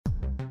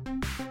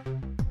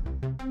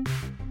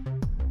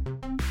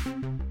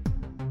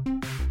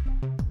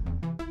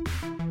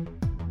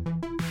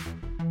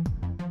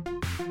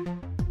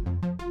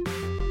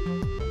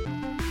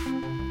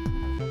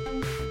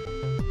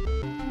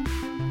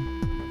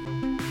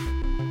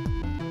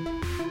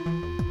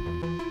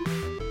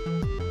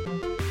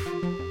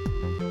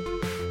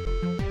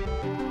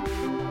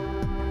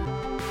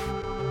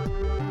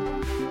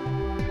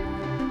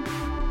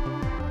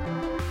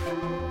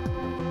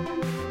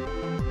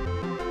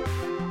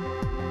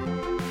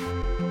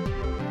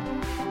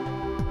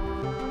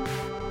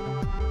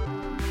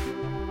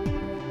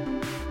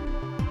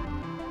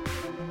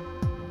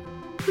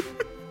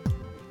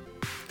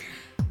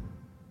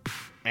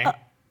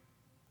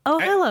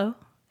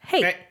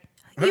Hey,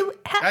 you.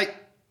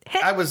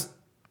 I was.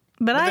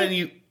 But then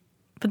you.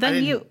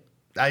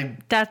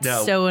 That's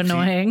no, so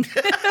annoying.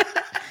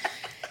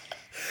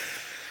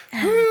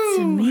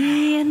 To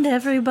me and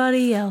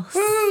everybody else.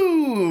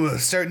 Woo!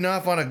 Starting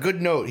off on a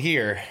good note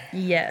here.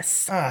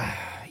 Yes.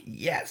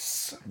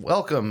 Yes.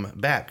 Welcome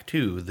back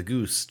to the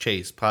Goose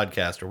Chase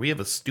podcast, where we have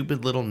a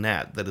stupid little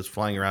gnat that is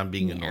flying around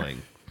being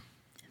annoying.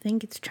 I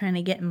think it's trying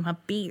to get in my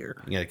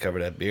beer. You gotta cover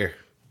that beer.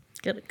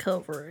 Gotta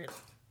cover it.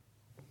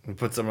 And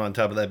put some on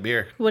top of that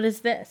beer. What is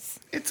this?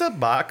 It's a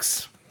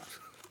box.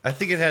 I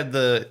think it had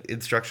the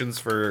instructions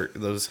for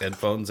those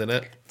headphones in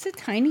it. It's a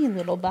tiny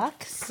little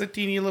box. It's a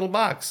teeny little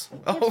box.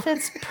 It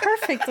fits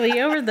perfectly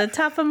over the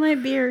top of my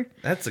beer.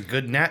 That's a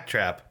good gnat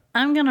trap.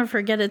 I'm gonna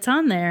forget it's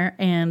on there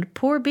and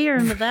pour beer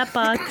into that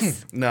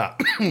box. No.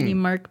 You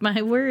mark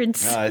my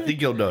words. I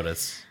think you'll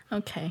notice.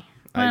 Okay.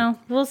 Well,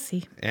 we'll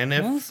see. And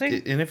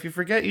if you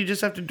forget, you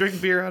just have to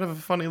drink beer out of a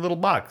funny little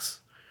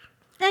box.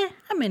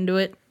 I'm into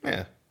it.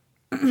 Yeah.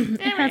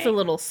 It has a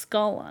little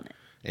skull on it.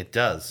 It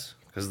does.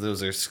 Because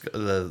those are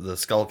the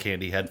skull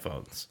candy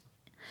headphones.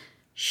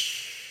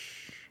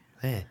 Shh.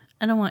 Eh.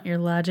 I don't want your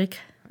logic.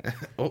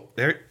 Oh,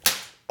 there.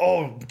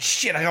 Oh,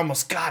 shit. I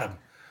almost got him.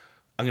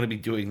 I'm going to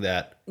be doing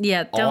that.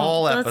 Yeah, don't.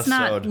 All let's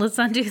episode. Let's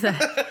not do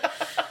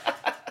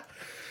that.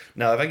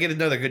 No, if I get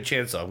another good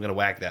chance, though, I'm going to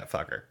whack that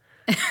fucker.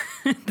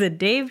 The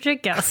Dave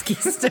Tchaikovsky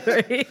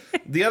story.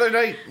 The other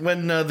night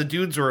when the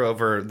dudes were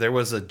over, there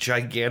was a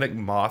gigantic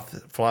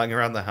moth flying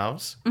around the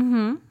house.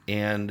 Mm-hmm.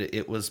 And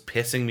it was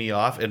pissing me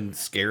off and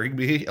scaring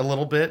me a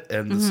little bit.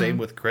 And the same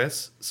with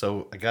Chris.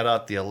 So I got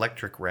out the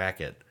electric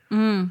racket.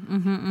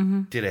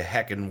 Did a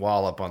heckin'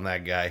 wallop on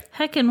that guy.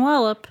 Heckin'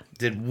 wallop.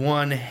 Did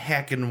one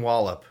heckin'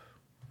 wallop.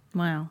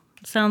 Wow.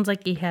 Sounds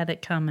like he had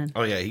it coming.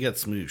 Oh, yeah, he got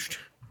smooshed.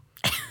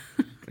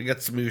 He got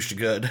smooshed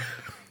good.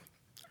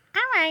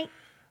 All right.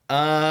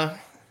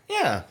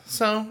 Yeah.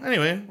 So,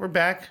 anyway, we're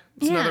back.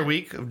 It's another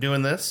week of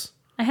doing this.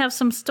 I have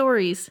some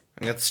stories.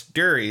 I got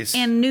stories.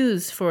 And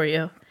news for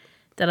you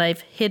that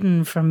I've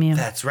hidden from you.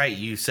 That's right.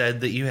 You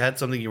said that you had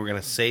something you were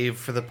going to save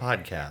for the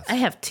podcast. I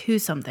have two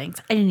somethings.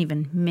 I didn't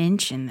even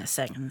mention the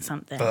second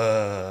something.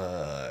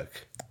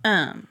 Fuck.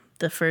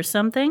 The first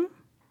something.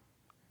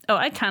 Oh,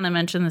 I kind of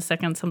mentioned the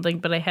second something,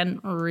 but I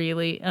hadn't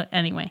really.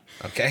 Anyway.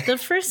 Okay. The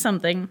first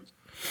something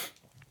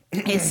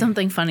is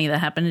something funny that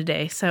happened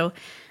today. So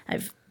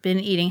I've been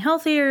eating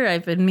healthier.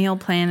 I've been meal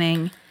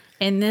planning.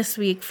 And this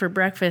week for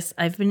breakfast,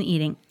 I've been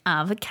eating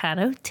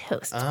avocado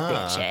toast,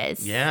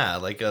 bitches. Yeah,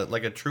 like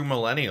a true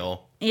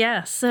millennial.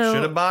 Yeah, so...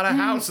 Should have bought a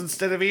house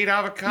instead of eat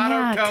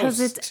avocado toast.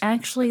 Because it's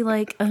actually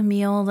like a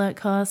meal that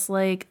costs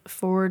like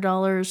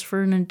 $4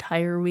 for an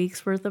entire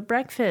week's worth of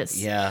breakfast.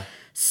 Yeah.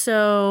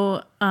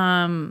 So,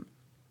 I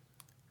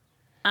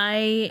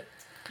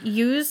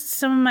used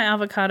some of my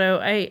avocado.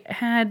 I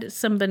had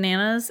some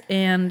bananas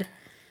and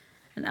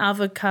two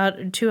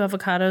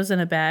avocados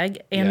in a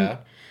bag. And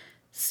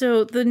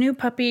so the new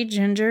puppy,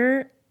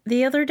 Ginger,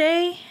 the other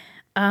day,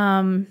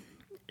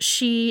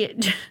 she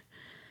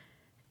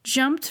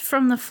jumped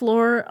from the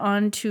floor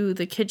onto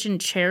the kitchen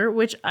chair,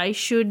 which I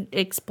should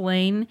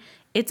explain.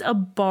 It's a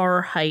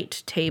bar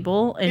height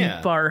table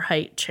and bar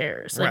height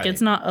chairs. Like,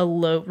 it's not a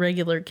low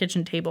regular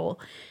kitchen table.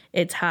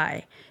 It's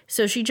high.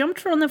 So she jumped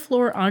from the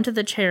floor onto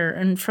the chair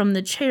and from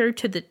the chair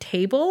to the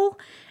table,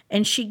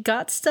 and she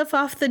got stuff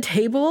off the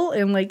table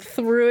and like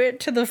threw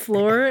it to the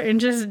floor and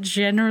just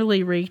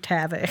generally wreaked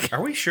havoc.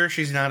 Are we sure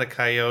she's not a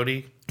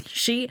coyote?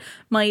 She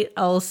might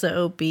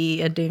also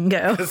be a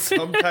dingo.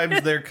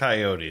 Sometimes they're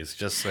coyotes,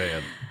 just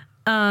saying.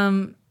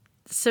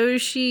 So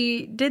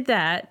she did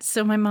that.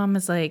 So my mom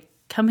is like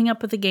coming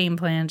up with a game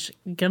plan. She's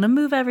gonna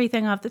move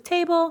everything off the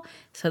table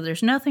so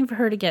there's nothing for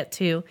her to get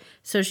to.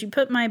 So she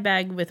put my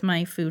bag with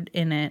my food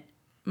in it,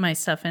 my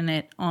stuff in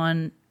it,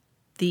 on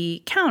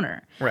the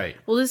counter. Right.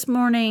 Well, this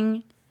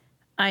morning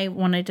I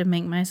wanted to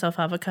make myself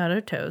avocado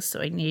toast, so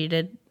I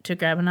needed to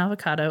grab an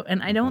avocado.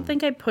 And I don't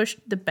think I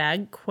pushed the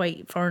bag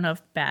quite far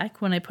enough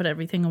back when I put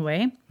everything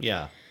away.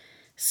 Yeah.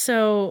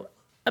 So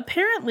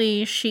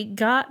apparently she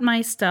got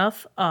my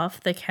stuff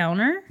off the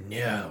counter.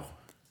 No.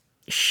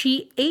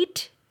 She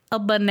ate a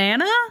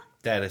banana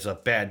That is a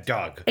bad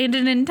dog. and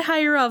an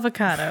entire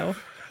avocado.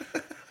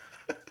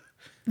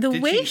 The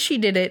way she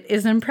did it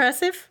is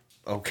impressive.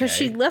 Okay. Because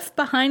she left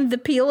behind the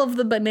peel of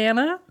the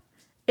banana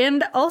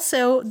and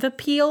also the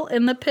peel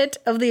in the pit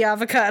of the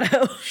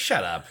avocado.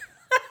 Shut up.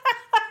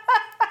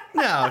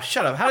 No,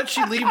 shut up. How did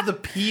she leave the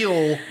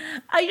peel?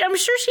 I'm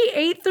sure she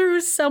ate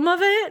through some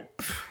of it.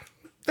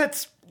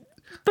 That's...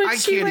 But I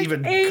she, can't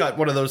even cut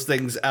one of those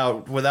things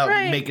out without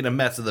making a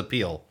mess of the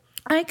peel.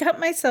 I cut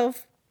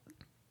myself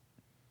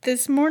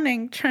this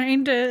morning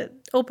trying to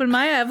open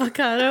my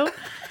avocado.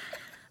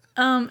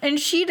 And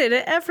she did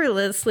it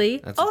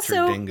effortlessly. That's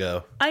also, a true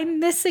dingo.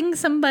 I'm missing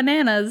some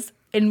bananas,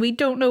 and we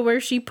don't know where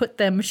she put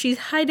them. She's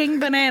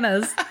hiding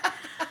bananas.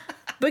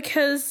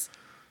 Because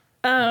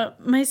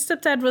my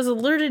stepdad was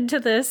alerted to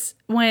this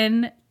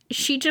when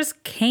she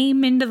just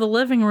came into the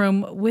living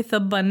room with a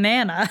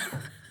banana.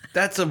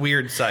 That's a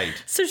weird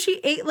sight. So she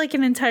ate like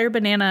an entire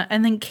banana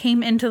and then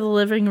came into the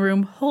living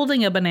room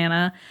holding a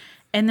banana.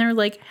 And they're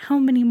like, how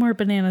many more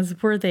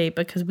bananas were they?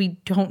 Because we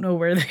don't know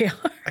where they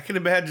are. I can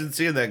imagine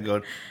seeing that and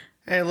going,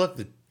 hey, look,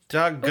 the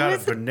dog got a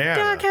banana.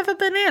 The dog have a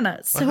banana.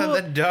 So Why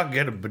did that dog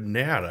get a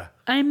banana?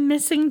 I'm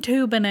missing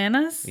 2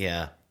 bananas.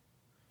 Yeah.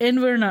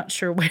 And we're not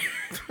sure where,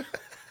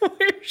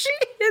 where she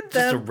hid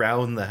them. Just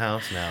around the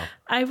house now.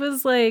 I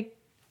was like,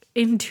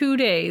 in 2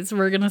 days,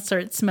 we're going to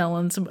start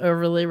smelling some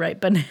overly ripe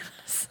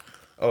bananas.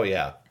 Oh,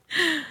 yeah.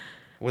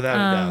 Without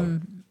a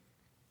doubt.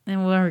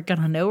 And we're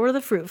going to know where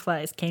the fruit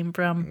flies came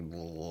from.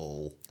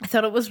 Whoa. I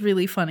thought it was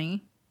really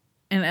funny.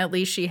 And at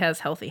least she has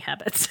healthy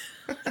habits.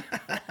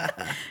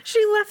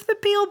 She left the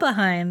peel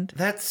behind.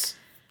 That's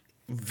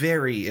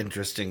very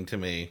interesting to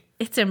me.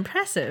 It's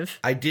impressive.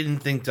 I didn't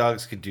think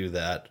dogs could do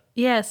that.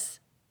 Yes.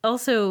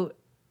 Also,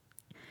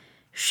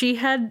 she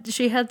had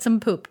some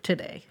poop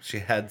today. She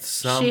had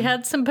some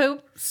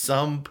poop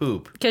some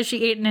poop. because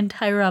she ate an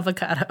entire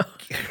avocado.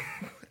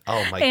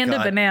 Oh my and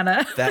god. a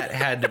banana. That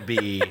had to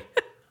be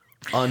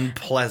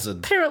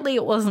unpleasant. Apparently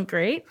it wasn't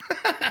great.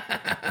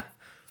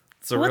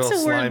 It's a What's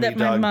real a word slimy that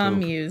my dog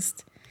mom poop.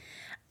 used?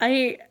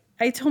 I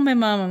told my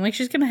mom, I'm like,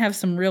 she's going to have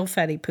some real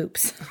fatty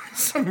poops.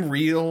 Some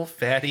real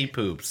fatty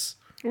poops.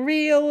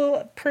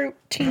 Real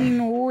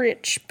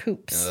protein-rich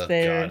poops Oh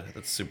there. god,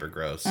 that's super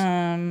gross.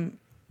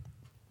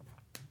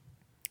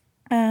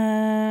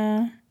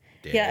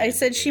 Yeah, I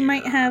said she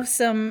might have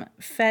some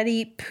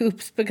fatty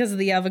poops because of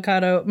the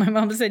avocado. My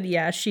mom said,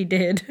 yeah, she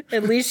did.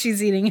 At least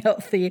she's eating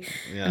healthy.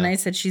 Yeah. And I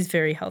said she's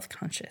very health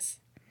conscious.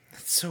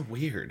 That's so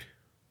weird.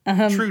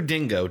 True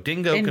dingo.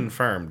 Dingo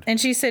confirmed. And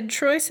she said,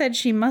 Troy said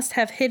she must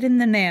have hidden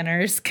the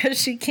nanners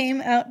because she came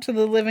out to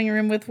the living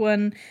room with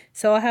one,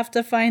 so I'll have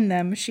to find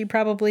them. She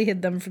probably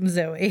hid them from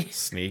Zoe.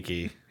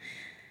 Sneaky.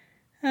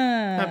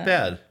 Not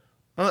bad.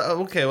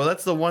 Okay, well,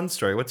 that's the one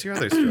story. What's your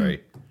other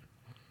story?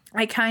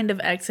 I kind of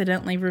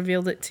accidentally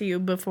revealed it to you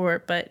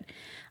before, but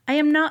I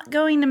am not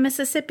going to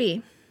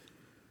Mississippi.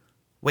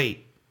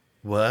 Wait,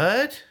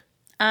 what?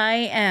 I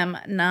am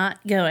not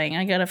going.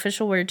 I got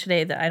official word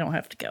today that I don't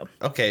have to go.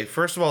 Okay,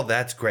 first of all,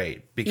 that's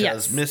great because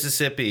Yes.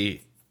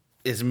 Mississippi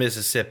is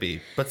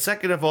Mississippi. But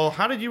second of all,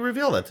 how did you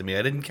reveal that to me?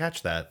 I didn't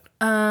catch that.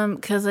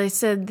 Because I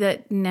said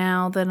that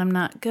now that I'm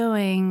not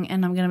going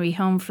and I'm going to be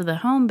home for the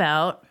home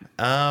bout.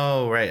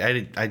 Oh,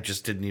 right. I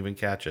just didn't even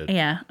catch it.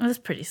 Yeah, it was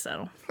pretty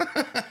subtle.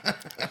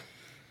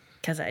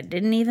 Because I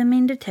didn't even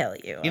mean to tell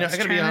you. You know, I was I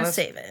gotta be trying honest.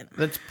 to save it.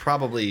 That's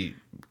probably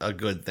a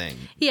good thing.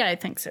 Yeah, I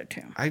think so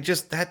too.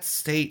 That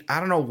state, I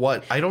don't know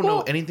what, I don't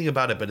know anything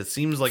about it, but it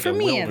seems like For a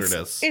me,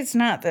 wilderness. it's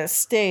not the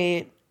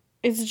state.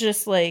 It's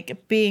just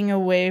like being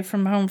away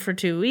from home for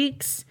 2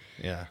 weeks.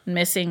 Yeah.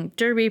 Missing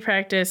derby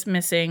practice,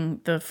 missing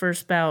the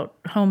first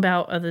home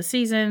bout of the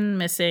season,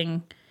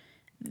 missing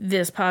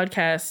this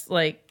podcast,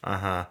 like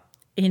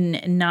in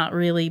not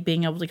really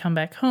being able to come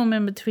back home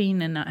in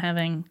between and not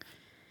having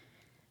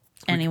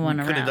anyone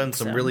around. Could have done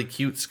some so. really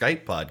cute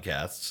Skype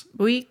podcasts.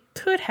 We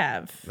could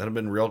have. That'd have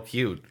been real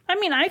cute. I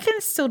mean, I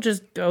can still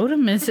just go to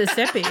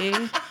Mississippi.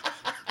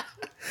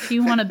 If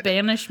you want to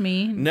banish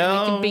me,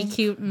 No. we can be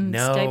cute and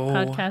No.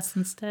 Skype podcasts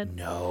instead.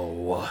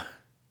 No,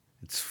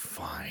 it's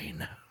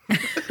fine.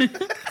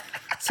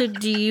 So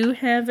do you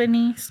have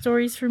any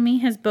stories for me?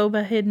 Has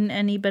Boba hidden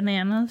any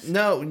bananas?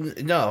 No,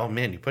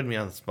 man, you put me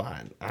on the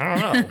spot. I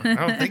don't know.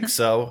 I don't think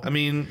so. I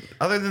mean,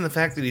 other than the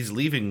fact that he's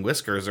leaving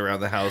whiskers around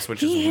the house,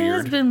 which is He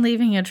has weird. been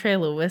leaving a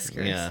trail of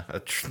whiskers. Yeah, a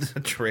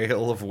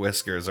trail of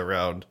whiskers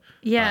around.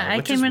 Yeah, I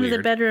which came is into the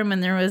weird. bedroom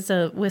and there was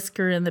a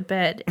whisker in the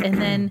bed. And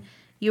then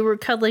you were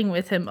cuddling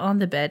with him on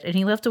the bed and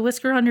he left a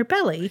whisker on your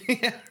belly.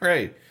 Yeah,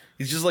 right.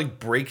 He's just like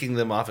breaking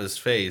them off his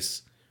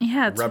face.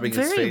 Yeah, it's Rubbing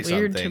his very face on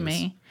weird to things.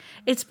 me.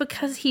 It's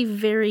because he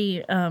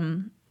very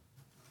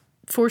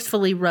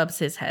forcefully rubs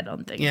his head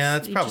on things. Yeah,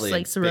 that's he probably just a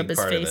likes to rub big his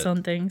part of face it.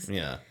 on things.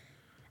 Yeah.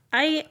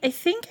 I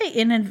think I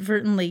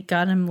inadvertently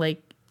got him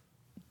like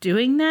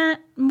doing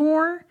that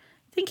more.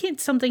 I think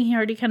it's something he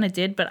already kind of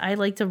did, but I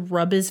like to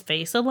rub his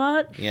face a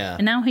lot. Yeah.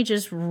 And now he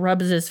just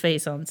rubs his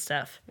face on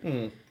stuff.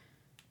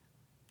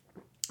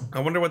 I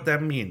wonder what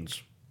that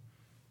means.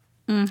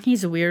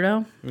 He's a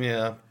weirdo.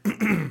 Yeah.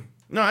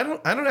 No, I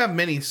don't have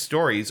many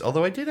stories,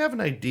 although I did have an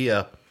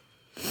idea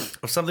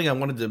of something I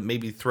wanted to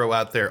maybe throw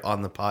out there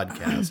on the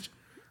podcast.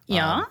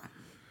 Yeah.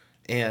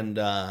 And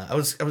I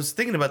was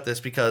thinking about this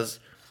because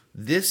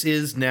this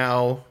is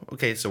now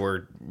okay. So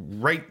we're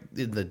right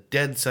in the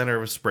dead center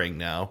of spring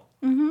now,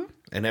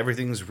 and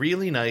everything's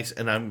really nice.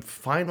 And I'm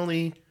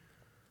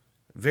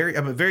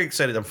very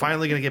excited. I'm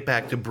finally going to get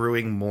back to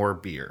brewing more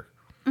beer,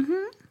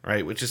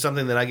 right? Which is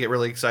something that I get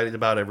really excited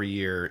about every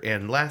year.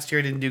 And last year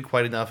I didn't do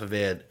quite enough of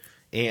it,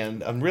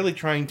 and I'm really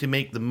trying to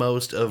make the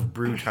most of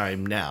brew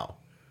time now.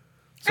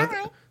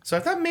 So I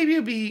thought maybe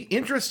it'd be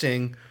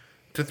interesting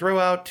to throw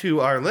out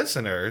to our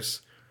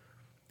listeners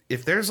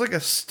if there's like a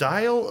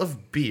style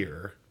of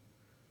beer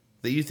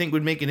that you think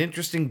would make an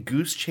interesting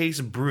Goose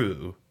Chase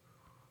brew.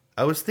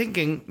 I was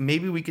thinking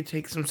maybe we could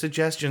take some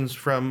suggestions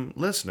from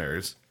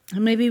listeners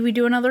Maybe we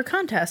do another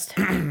contest.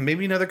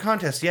 Maybe another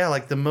contest. Yeah,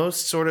 like the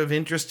most sort of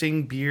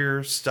interesting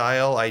beer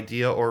style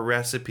idea or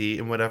recipe,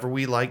 and whatever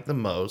we like the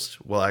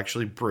most, we'll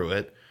actually brew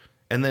it.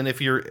 And then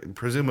if you're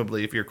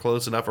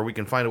close enough, or we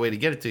can find a way to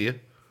get it to you,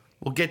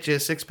 we'll get you a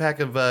 6-pack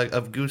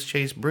of Goose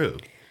Chase brew.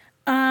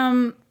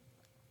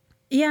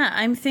 Yeah,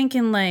 I'm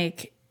thinking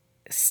like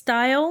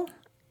style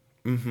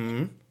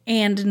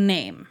and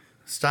name.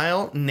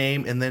 Style,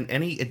 name, and then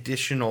any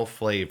additional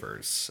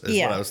flavors is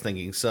what I was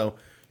thinking. So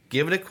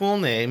give it a cool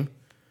name.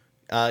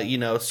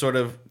 Sort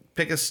of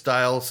pick a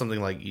style,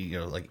 something like,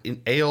 like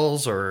in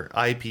ales or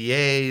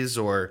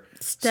IPAs or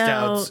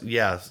stouts.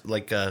 Yeah,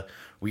 like a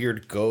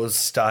weird Goes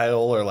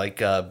style, or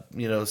like,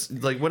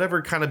 like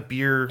whatever kind of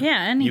beer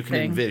you can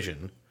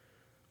envision.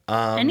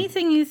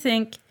 Anything you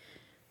think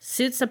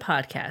suits a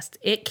podcast.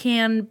 It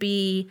can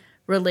be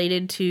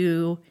related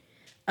to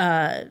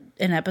an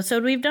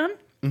episode we've done.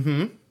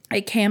 Mm-hmm.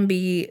 It can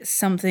be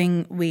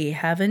something we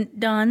haven't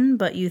done,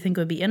 but you think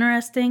would be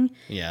interesting.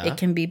 Yeah. It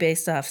can be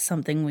based off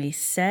something we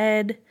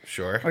said.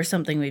 Sure. Or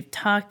something we've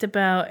talked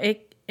about.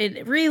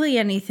 It really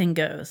anything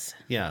goes.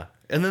 Yeah.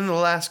 And then the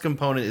last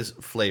component is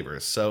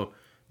flavors. So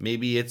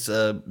maybe it's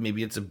a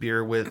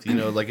beer with,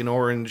 like an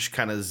orange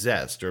kind of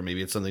zest, or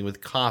maybe it's something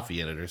with coffee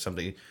in it, or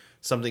something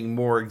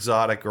more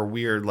exotic or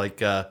weird,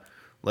 like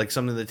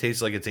something that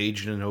tastes like it's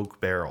aged in an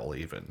oak barrel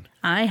even.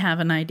 I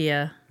have an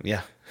idea.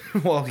 Yeah.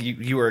 Well,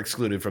 you are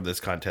excluded from this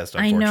contest,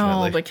 unfortunately.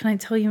 I know, but can I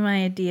tell you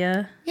my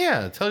idea?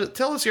 Yeah,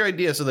 tell us your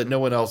idea so that no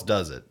one else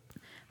does it.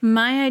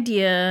 My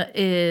idea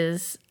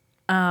is,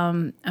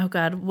 I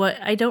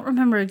don't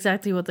remember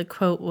exactly what the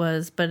quote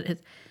was, but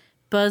it's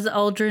Buzz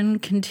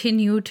Aldrin,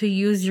 continue to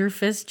use your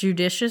fist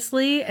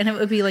judiciously, and it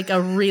would be like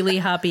a really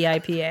hoppy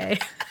IPA.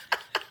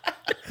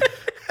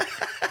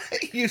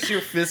 Use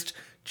your fist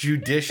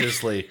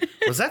judiciously.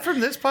 Was that from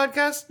this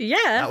podcast? Yeah.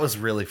 That was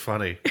really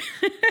funny.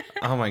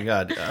 Oh my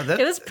God.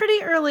 It was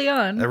pretty early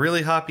on. A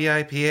really hoppy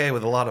IPA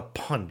with a lot of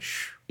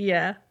punch.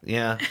 Yeah.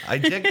 Yeah. I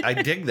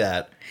dig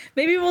that.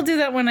 Maybe we'll do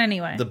that one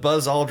anyway. The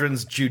Buzz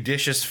Aldrin's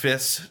Judicious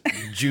Fists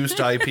Juiced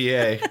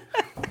IPA.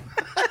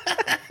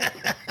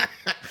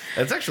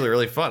 That's actually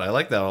really fun. I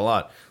like that a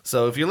lot.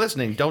 So if you're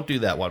listening, don't do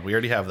that one. We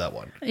already have that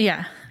one.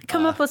 Yeah.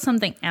 Come up with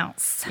something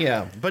else.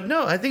 Yeah, but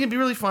no, I think it'd be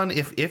really fun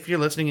if you're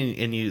listening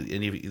and you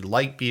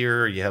like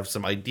beer, or you have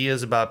some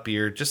ideas about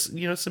beer, just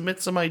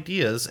submit some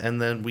ideas,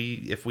 and then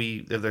if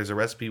there's a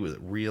recipe that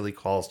really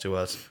calls to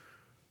us,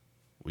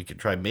 we could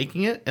try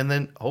making it, and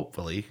then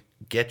hopefully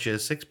get you a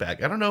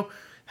 6-pack. I don't know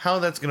how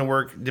that's going to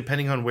work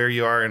depending on where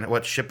you are and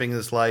what shipping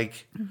is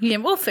like. Yeah,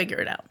 we'll figure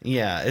it out.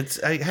 Yeah,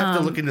 I have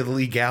to look into the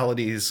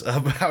legalities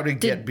of how to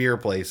get beer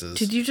places.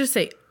 Did you just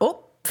say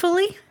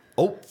hopefully?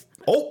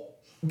 Hopefully.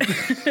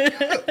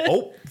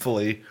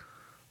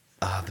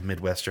 The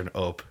Midwestern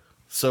ope.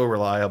 So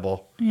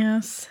reliable.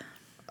 Yes.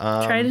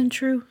 Tried and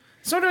true.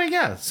 So anyway,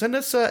 yeah, send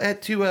us to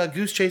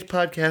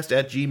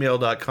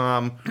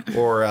goosechasepodcast@gmail.com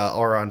or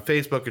on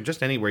Facebook, or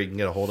just anywhere you can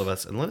get a hold of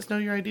us, and let us know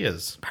your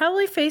ideas.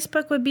 Probably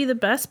Facebook would be the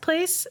best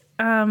place.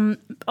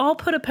 I'll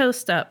put a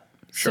post up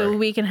so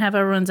we can have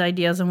everyone's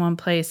ideas in one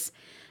place.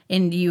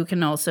 And you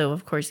can also,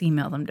 of course,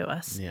 email them to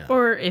us. Yeah.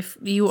 Or if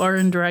you are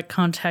in direct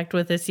contact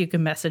with us, you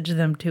can message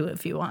them too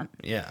if you want.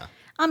 Yeah.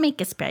 I'll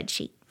make a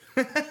spreadsheet.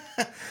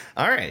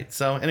 All right.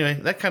 So anyway,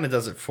 that kind of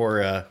does it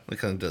for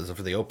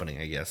the opening,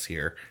 I guess,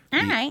 here. All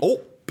the right.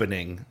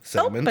 Opening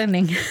segment.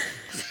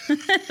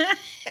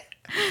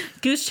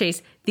 Goose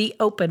Chase, the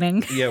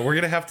opening. Yeah, we're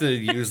going to have to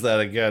use that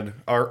again.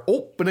 Our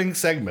opening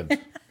segment.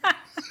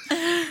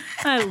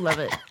 I love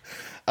it.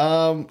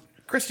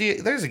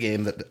 Christy, there's a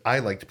game that I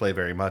like to play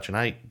very much, and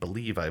I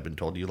believe I've been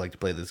told you like to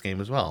play this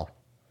game as well.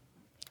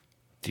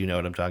 Do you know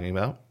what I'm talking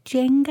about?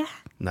 Jenga.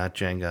 Not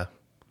Jenga.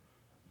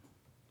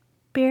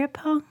 Beer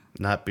pong.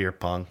 Not beer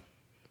pong.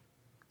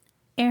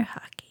 Air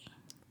hockey.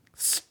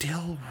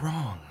 Still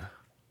wrong.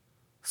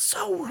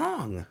 So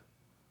wrong.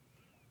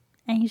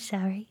 I'm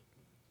sorry.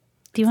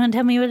 Do you want to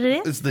tell me what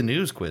it is? It's the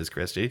news quiz,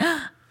 Christy.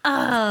 Oh,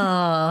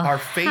 our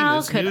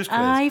famous news quiz.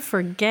 I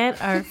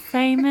forget our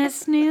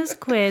famous news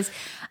quiz.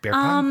 Beer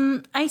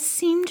pong? I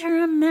seem to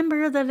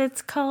remember that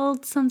it's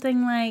called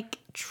something like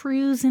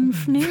Trues and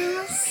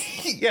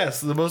Fnews.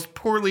 Yes, the most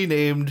poorly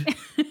named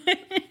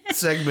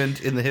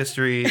segment in the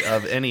history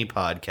of any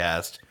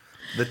podcast.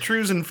 The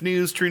Trues and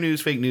Fnews, True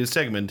News, Fake News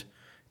segment,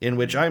 in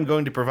which I'm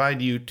going to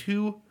provide you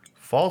 2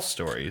 false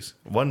stories,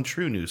 1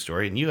 true news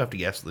story, and you have to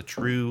guess the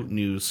true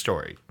news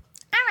story.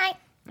 All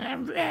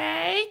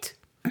right.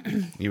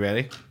 You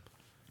ready?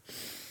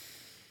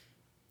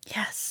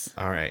 Yes.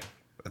 All right.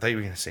 I thought you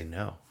were going to say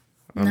no.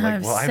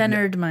 I've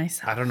centered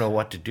myself. I don't know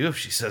what to do if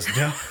she says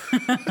no.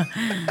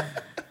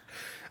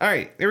 All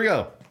right. Here we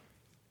go.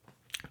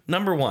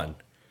 Number 1.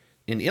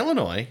 In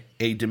Illinois,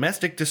 a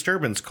domestic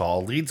disturbance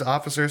call leads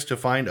officers to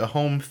find a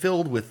home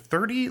filled with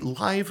 30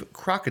 live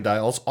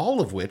crocodiles, all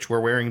of which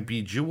were wearing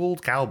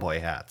bejeweled cowboy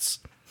hats.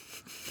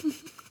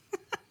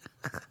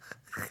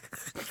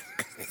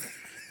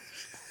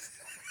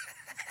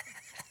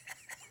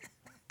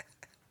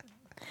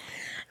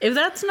 If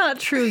that's not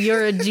true,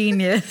 you're a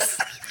genius.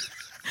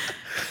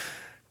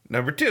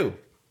 Number 2.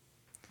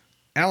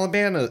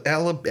 Alabama's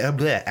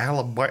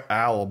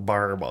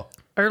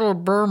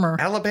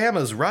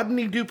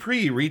Rodney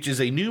Dupree reaches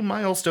a new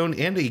milestone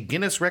and a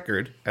Guinness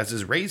record as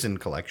his raisin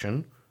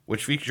collection,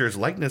 which features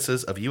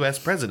likenesses of U.S.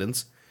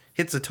 presidents,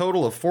 hits a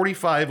total of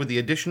 45 with the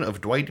addition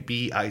of Dwight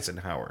B.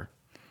 Eisenhower.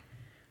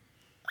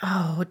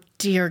 Oh,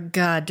 dear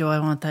God, do I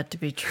want that to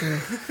be true.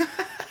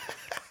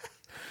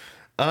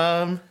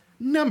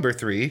 Number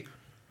 3.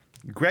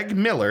 Greg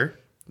Miller,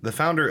 the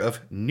founder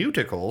of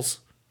Neuticles,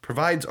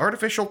 provides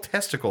artificial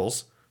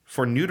testicles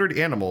for neutered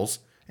animals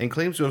and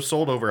claims to have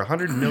sold over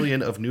 100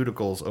 million of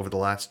Neuticles over the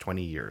last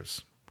 20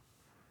 years.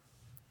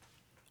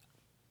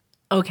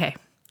 Okay.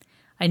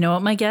 I know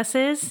what my guess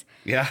is.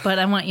 Yeah. But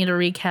I want you to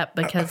recap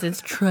because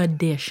it's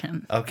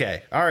tradition.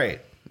 Okay. All right.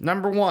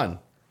 Number 1.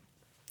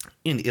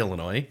 In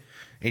Illinois,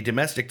 a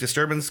domestic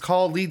disturbance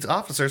call leads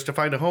officers to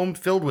find a home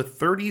filled with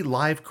 30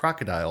 live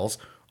crocodiles,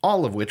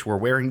 all of which were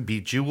wearing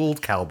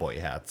bejeweled cowboy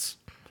hats.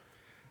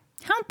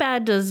 How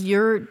bad does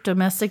your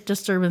domestic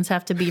disturbance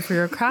have to be for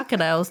your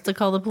crocodiles to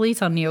call the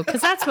police on you? Because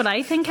that's what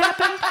I think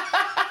happened.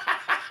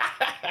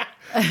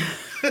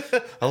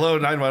 Hello,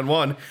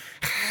 911.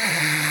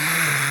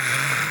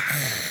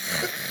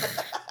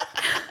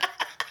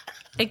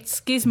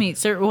 Excuse me,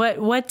 sir.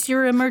 What's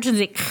your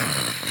emergency?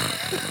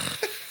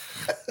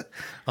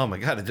 Oh my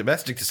God, a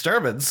domestic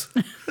disturbance.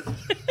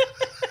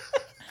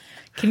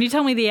 Can you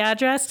tell me the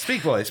address?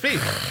 Speak, boy, speak.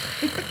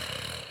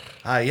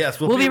 Yes,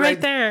 we'll be right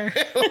there.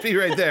 We'll be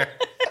right there.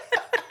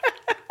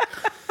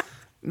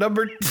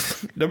 Number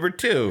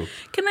 2.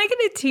 Can I get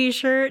a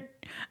T-shirt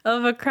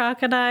of a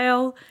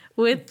crocodile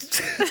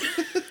with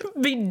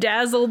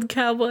bedazzled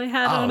cowboy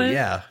hat on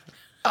it?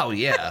 Oh,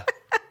 yeah.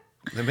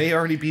 There may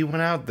already be one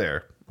out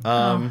there.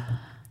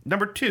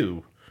 Number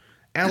 2.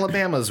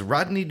 Alabama's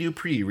Rodney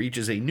Dupree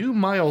reaches a new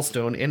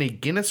milestone and a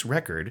Guinness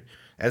record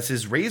as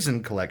his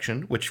raisin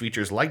collection, which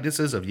features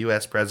likenesses of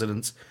U.S.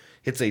 presidents,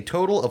 hits a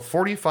total of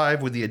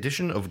 45 with the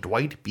addition of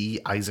Dwight B.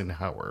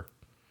 Eisenhower.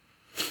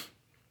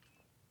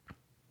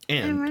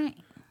 And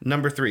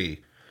number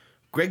 3.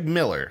 Greg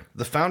Miller,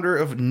 the founder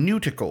of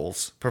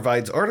Neuticles,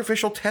 provides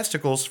artificial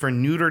testicles for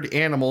neutered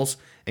animals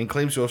and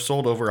claims to have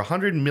sold over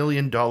 $100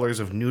 million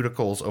of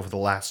Neuticles over the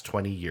last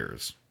 20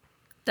 years.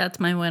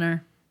 That's my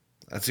winner.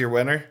 That's your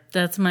winner?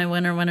 That's my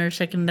winner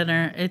chicken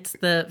dinner. It's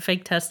the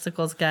fake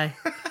testicles guy.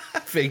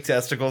 Fake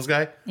testicles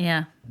guy?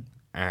 Yeah.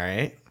 All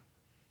right.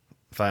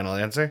 Final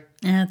answer?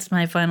 Yeah, it's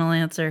my final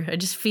answer. I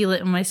just feel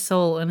it in my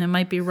soul, and it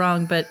might be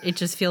wrong, but it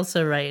just feels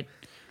so right.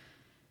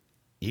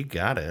 You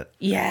got it.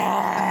 Yeah.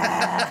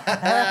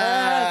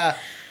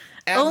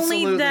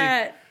 Only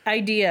that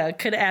idea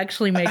could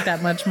actually make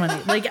that much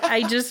money. Like,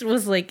 I just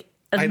was like,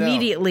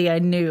 immediately I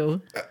knew.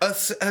 A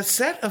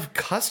set of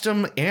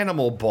custom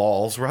animal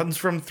balls runs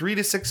from $300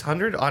 to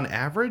 $600 on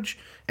average,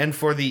 and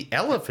for the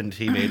elephant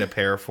he made a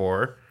pair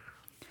for,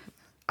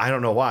 I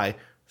don't know why,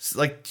 it's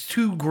like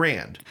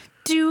 $2,000.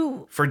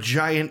 For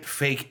giant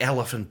fake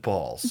elephant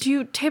balls. Do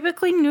you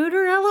typically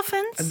neuter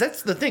elephants? And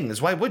that's the thing,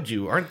 is why would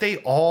you? Aren't they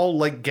all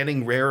like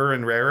getting rarer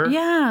and rarer?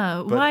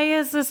 Yeah. Why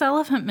is this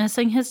elephant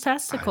missing his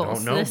testicles? I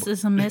don't know. This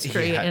is a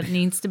mystery. Yeah. It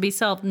needs to be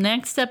solved.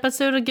 Next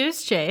episode of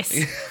Goose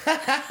Chase.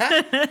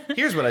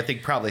 Here's what I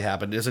think probably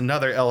happened is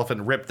another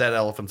elephant ripped that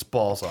elephant's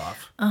balls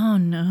off. Oh,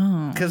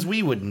 no. Because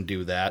we wouldn't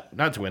do that.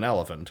 Not to an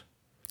elephant.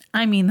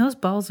 I mean, those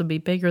balls would be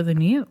bigger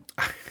than you.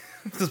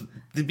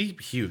 They'd be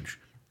huge.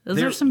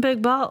 Those are some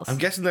big balls. I'm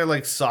guessing they're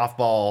like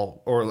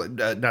softball or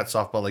not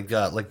softball, like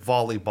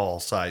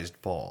volleyball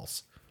sized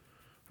balls,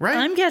 right?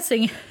 I'm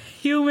guessing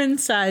human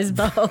sized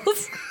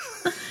balls,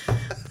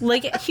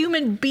 like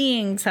human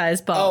being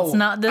sized balls,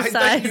 not the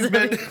size of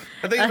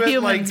a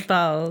human's like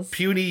balls.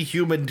 Puny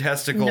human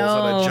testicles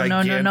on a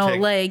gigantic. No,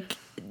 like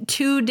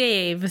two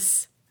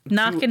Daves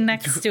knocking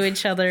next to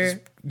each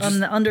other on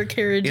the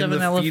undercarriage of an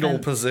elephant. In the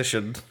fetal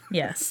position.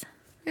 Yes.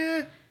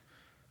 Yeah,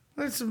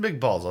 there's some big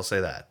balls. I'll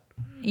say that.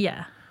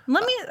 Yeah.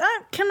 Let me.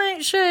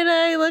 Should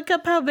I look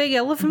up how big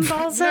elephant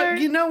balls are?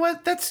 You know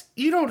what?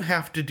 You don't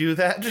have to do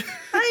that.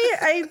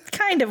 I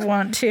kind of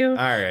want to. All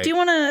right. Do you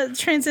want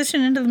to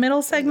transition into the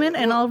middle segment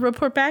and I'll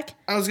report back?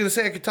 I was going to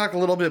say I could talk a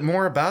little bit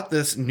more about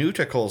this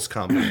Neuticles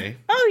company.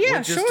 Oh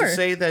yeah, sure. Just to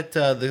say that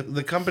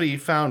the company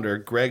founder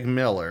Greg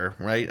Miller,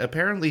 right?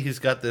 Apparently he's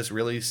got this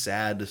really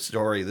sad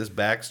story, this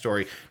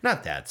backstory.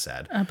 Not that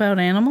sad. About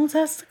animal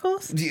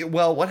testicles?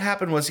 Well, what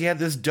happened was he had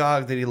this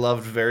dog that he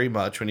loved very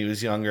much when he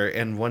was younger,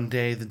 and one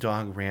day the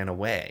dog ran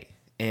away.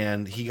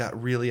 And he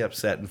got really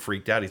upset and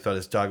freaked out. He thought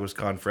his dog was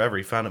gone forever.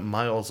 He found it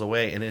miles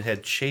away, and it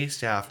had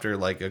chased after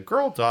like a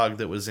girl dog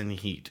that was in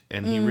heat.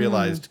 And he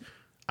realized,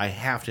 I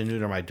have to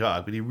neuter my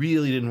dog. But he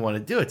really didn't want to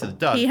do it to the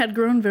dog. He had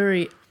grown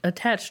very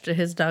attached to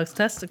his dog's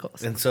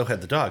testicles. And so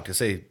had the dog, to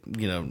say,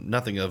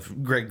 nothing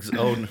of Greg's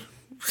own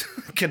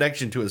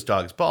connection to his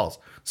dog's balls.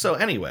 So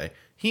anyway,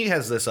 he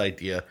has this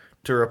idea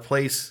to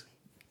replace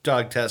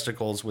dog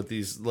testicles with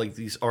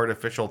these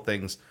artificial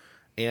things.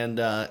 And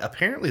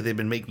apparently they've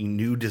been making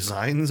new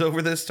designs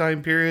over this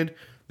time period.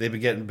 They've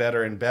been getting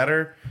better and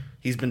better.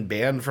 He's been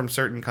banned from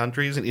certain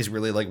countries, and he's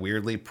really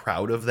weirdly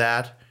proud of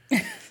that.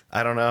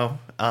 I don't know.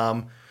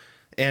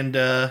 And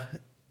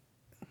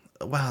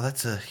wow,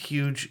 that's a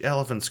huge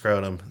elephant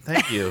scrotum.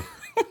 Thank you.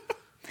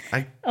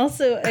 I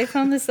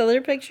found this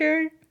other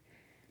picture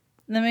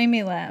that made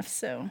me laugh.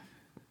 So,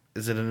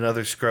 is it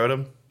another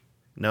scrotum?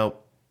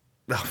 Nope.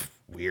 Oh,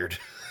 weird.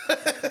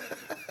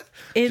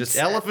 Just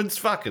elephants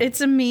fucking.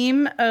 It's a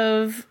meme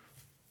of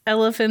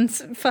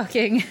elephants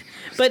fucking,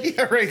 but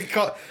yeah,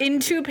 right. in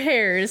two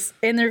pairs,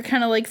 and they're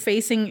kind of like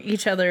facing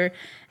each other.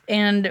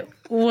 And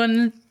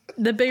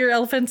the bigger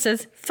elephant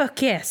says,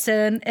 "Fuck yeah,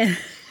 son," and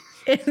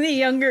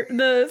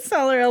the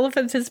smaller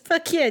elephant says,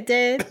 "Fuck yeah,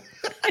 dad."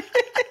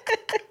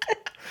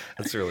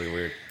 That's really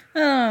weird.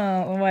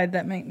 Oh, why'd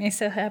that make me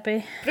so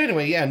happy? But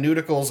anyway, yeah,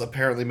 Nudicles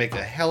apparently make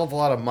a hell of a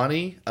lot of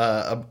money.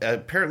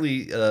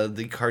 Apparently,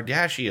 the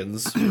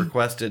Kardashians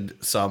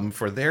requested some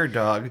for their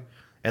dog,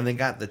 and they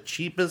got the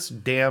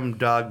cheapest damn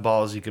dog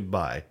balls you could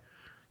buy.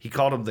 He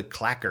called them the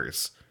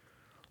clackers.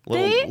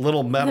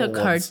 Little metal ones.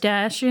 The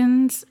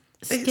Kardashians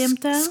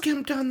skimped out?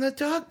 Skimped on the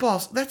dog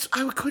balls.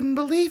 I couldn't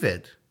believe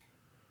it.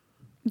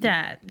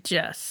 That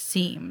just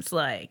seems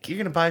like... You're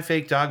going to buy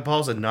fake dog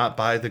balls and not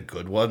buy the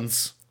good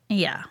ones?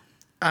 Yeah.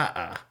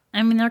 I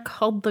mean, they're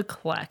called the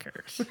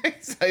clackers.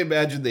 I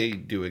imagine they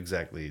do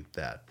exactly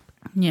that.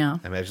 Yeah.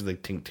 I imagine they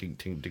tink, tink,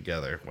 tink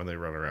together when they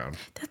run around.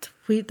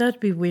 That'd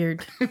be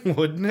weird.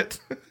 Wouldn't it?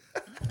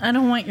 I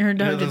don't want your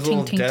dog to those tink,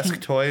 little tink, desk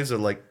tink. toys are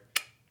like...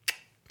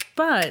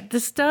 But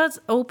this does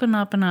open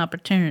up an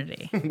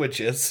opportunity.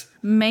 Which is?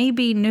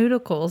 Maybe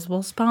Nudicles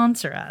will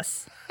sponsor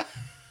us.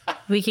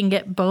 We can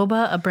get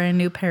Boba a brand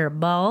new pair of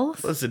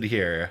balls. Listen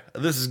here.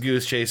 This is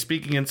Goose Chase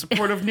speaking in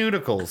support of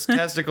Nudicles.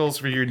 Testicles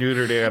for your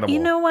neutered animal. You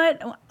know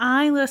what?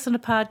 I listen to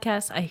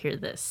podcasts. I hear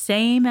the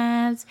same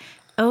ads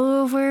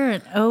over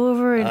and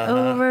over and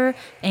over.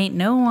 Ain't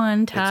no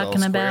one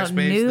talking about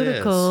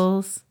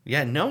Nudicles.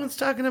 Yeah, no one's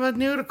talking about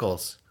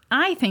Nudicles.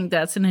 I think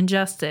that's an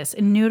injustice.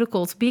 And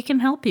Nudicles, we can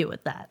help you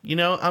with that. You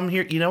know, I'm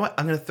here. You know what?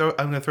 I'm gonna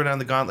throw down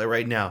the gauntlet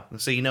right now and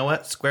say, you know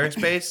what?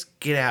 Squarespace,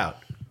 get out.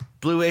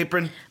 Blue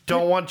Apron,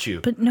 don't want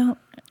you. But no,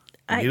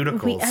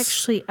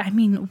 Nudicles.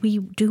 We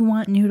do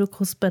want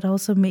Nudicles, but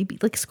also maybe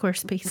like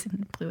Squarespace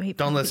and Blue Apron.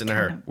 Don't listen to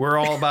her. We're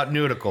all about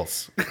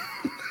Nudicles.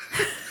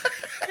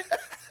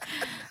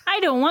 I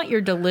don't want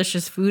your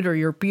delicious food or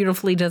your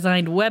beautifully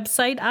designed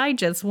website. I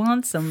just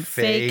want some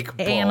fake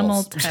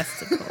animal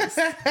testicles.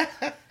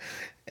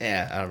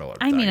 Yeah, I don't know what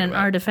I mean, in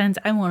our defense,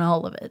 I want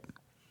all of it.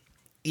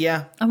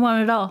 Yeah. I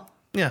want it all.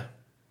 Yeah.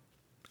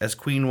 As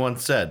Queen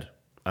once said,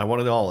 I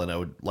want it all, and I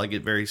would like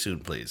it very soon,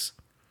 please.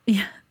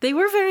 Yeah, they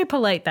were very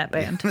polite, that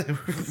band. They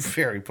were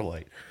very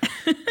polite.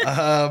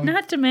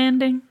 Not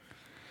demanding.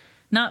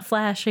 Not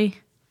flashy.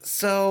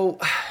 So,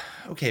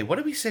 okay, what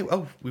did we say?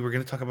 Oh, we were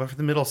going to talk about for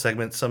the middle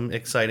segment some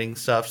exciting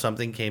stuff.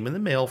 Something came in the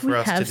mail for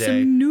us today. We have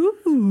some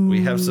news.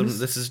 We have some.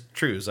 This is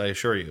trues, I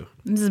assure you.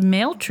 This is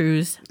mail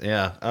trues.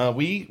 Yeah.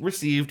 We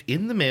received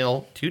in the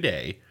mail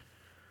today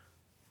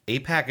a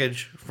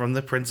package from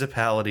the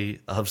Principality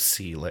of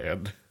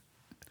Sealand.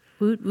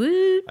 Woot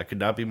woot. I could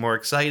not be more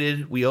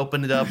excited. We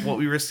opened it up. What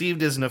we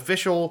received is an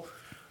official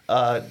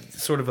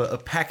sort of a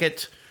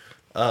packet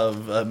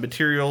of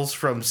materials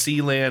from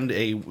Sealand,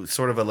 a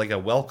sort of like a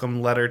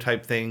welcome letter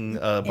type thing.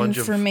 A bunch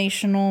of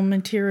informational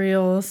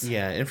materials.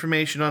 Yeah,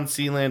 information on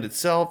Sealand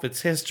itself,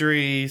 its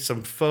history,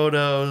 some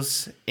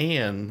photos,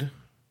 and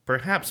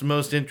perhaps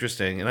most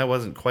interesting, and I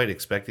wasn't quite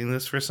expecting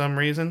this for some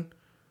reason,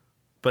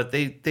 but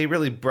they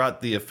really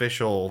brought the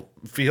official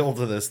feel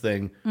to this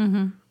thing.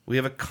 Mm-hmm. We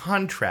have a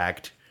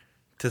contract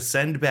to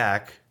send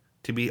back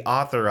to be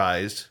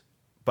authorized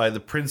by the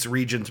Prince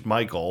Regent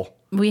Michael.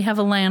 We have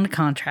a land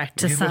contract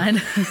to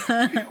sign.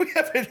 We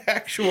have an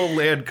actual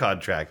land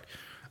contract.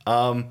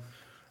 I'm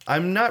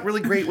not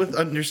really great with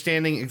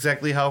understanding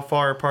exactly how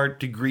far apart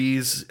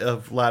degrees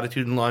of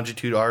latitude and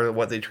longitude are,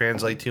 what they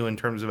translate to in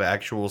terms of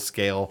actual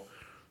scale.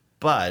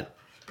 But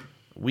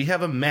we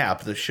have a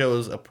map that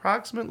shows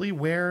approximately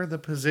where the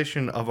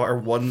position of our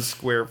 1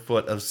 square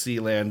foot of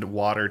Sealand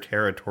water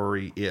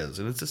territory is.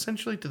 And it's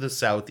essentially to the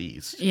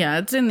southeast. Yeah,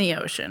 it's in the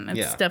ocean.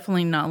 It's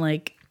definitely not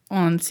like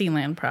on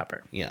Sealand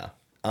proper. Yeah.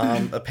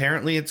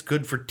 Apparently it's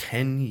good for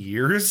 10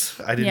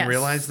 years. I didn't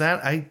realize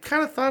that. I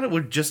kind of thought it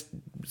would just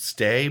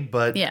stay,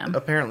 but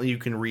apparently you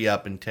can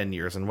re-up in 10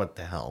 years. And what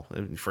the hell?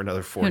 For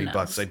another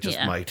 $40, I just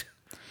might.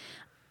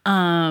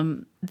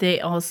 They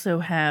also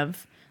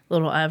have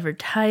little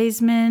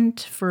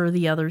advertisement for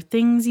the other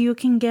things you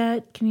can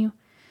get. Can you?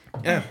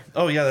 Yeah.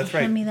 Oh, yeah, that's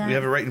right. Me that? We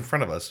have it right in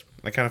front of us.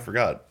 I kind of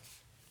forgot.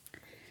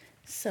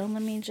 So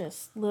let me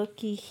just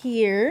looky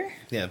here.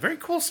 Yeah, very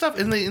cool stuff.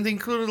 And they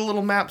included a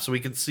little map so we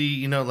could see,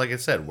 you know, like I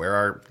said, where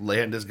our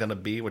land is going to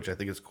be, which I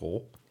think is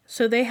cool.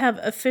 So they have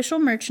official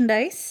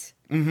merchandise.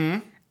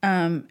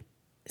 Mm-hmm.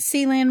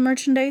 Sealand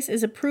merchandise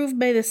is approved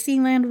by the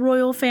Sealand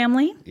royal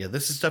family. Yeah,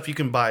 this is stuff you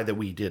can buy that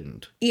we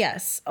didn't.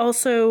 Yes.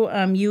 Also,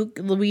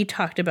 we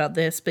talked about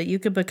this, but you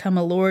could become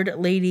a lord,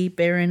 lady,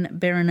 baron,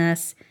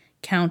 baroness,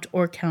 count,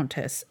 or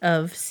countess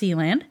of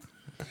Sealand.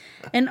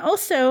 And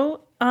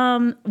also,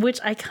 which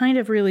I kind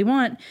of really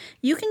want,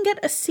 you can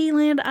get a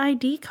Sealand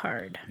ID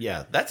card.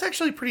 Yeah, that's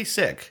actually pretty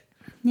sick.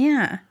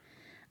 Yeah.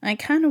 I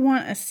kind of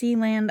want a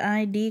Sealand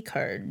ID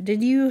card.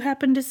 Did you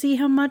happen to see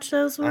how much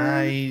those were?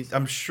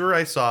 I'm sure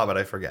I saw, but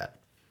I forget.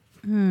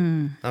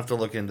 I'll have to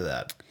look into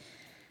that.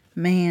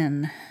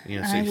 Man.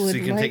 So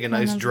you can take a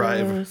nice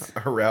drive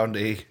around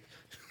a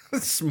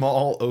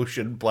small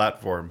ocean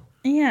platform.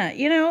 Yeah,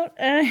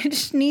 I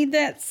just need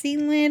that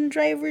Sealand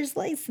driver's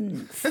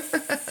license.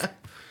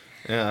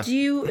 Yeah.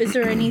 Is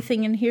there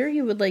anything in here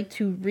you would like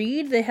to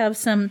read? They have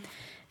some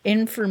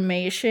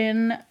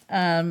information,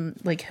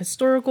 like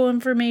historical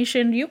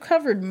information. You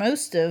covered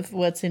most of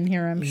what's in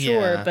here, I'm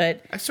sure,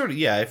 but I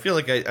feel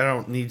like I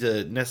don't need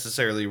to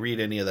necessarily read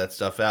any of that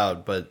stuff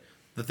out, but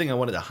the thing I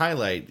wanted to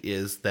highlight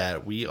is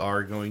that we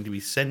are going to be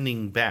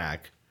sending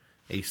back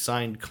a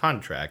signed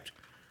contract,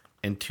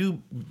 and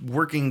 2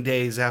 working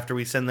days after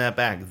we send that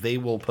back, they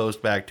will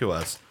post back to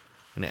us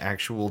an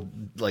actual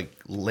like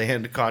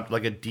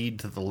like a deed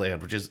to the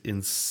land, which is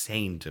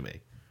insane to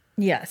me.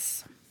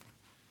 Yes.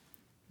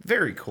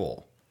 Very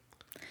cool.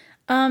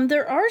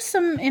 There are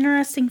some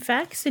interesting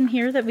facts in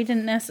here that we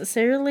didn't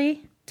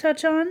necessarily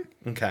touch on.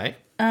 Okay.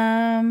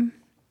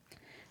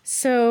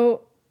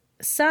 So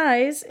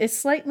size is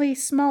slightly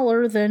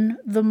smaller than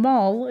the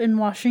mall in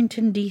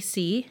Washington,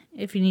 D.C.,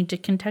 if you need to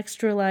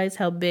contextualize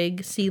how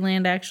big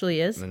Sealand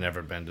actually is. I've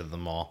never been to the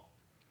mall.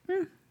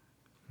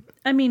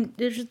 I mean,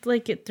 there's a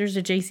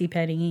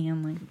JCPenney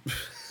and like...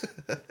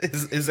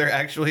 Is there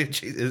actually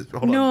the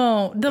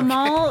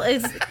mall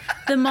is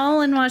the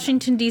mall in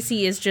Washington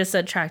D.C. is just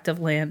a tract of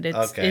land.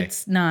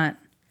 It's not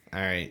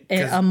all right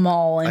a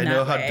mall. I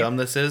know how dumb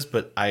this is,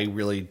 but I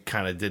really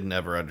kind of didn't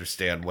ever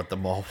understand what the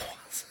mall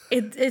was.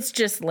 It's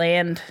just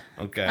land.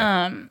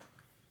 Okay.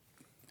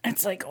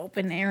 It's like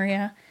open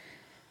area.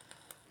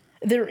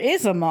 There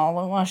is a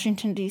mall in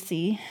Washington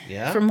D.C.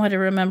 Yeah. From what I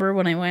remember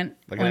when I went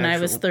when I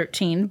was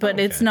 13, but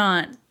it's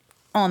not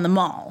on the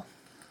mall.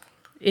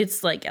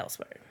 It's like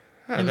elsewhere.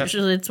 I'm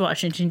sure it's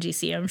Washington,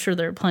 D.C. I'm sure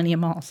there are plenty of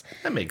malls.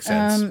 That makes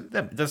sense.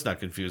 That's not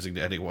confusing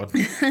to anyone.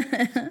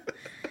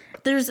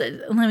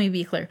 Let me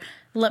be clear.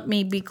 Let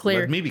me be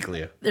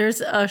clear.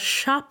 There's a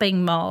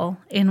shopping mall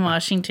in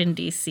Washington,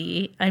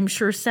 D.C. I'm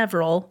sure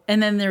several.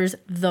 And then there's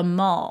the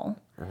mall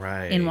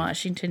in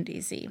Washington,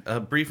 D.C. A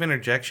brief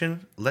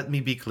interjection. Let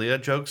me be clear.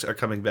 Jokes are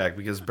coming back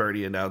because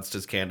Bernie announced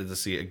his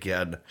candidacy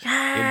again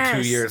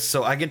in 2 years.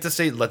 So I get to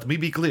say, let me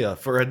be clear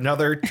for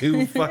another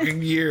 2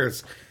 fucking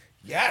years.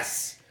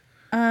 Yes.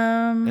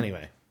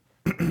 Anyway.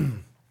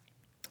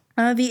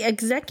 The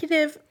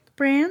executive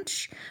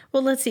branch,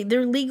 well, let's see.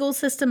 Their legal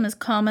system is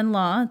common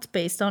law. It's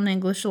based on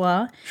English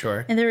law.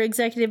 Sure. And their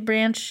executive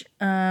branch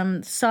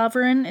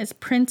sovereign is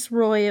Prince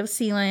Roy of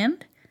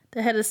Sealand.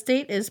 The head of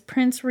state is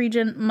Prince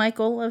Regent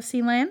Michael of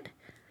Sealand.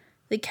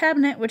 The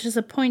cabinet, which is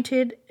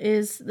appointed,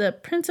 is the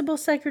principal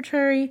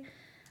secretary,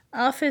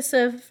 office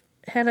of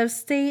head of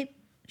state,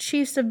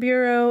 chiefs of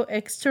bureau,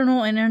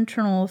 external and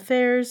internal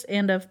affairs,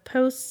 and of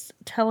posts,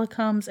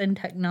 telecoms, and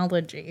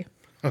technology.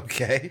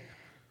 Okay.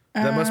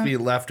 That must be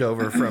left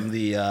over from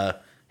the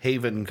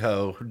Haven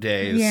Co.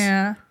 days.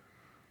 Yeah.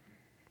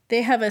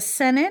 They have a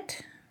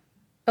senate,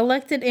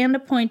 elected and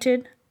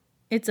appointed.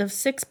 It's of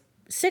six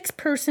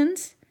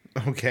persons.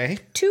 Okay.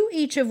 2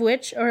 each of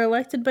which are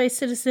elected by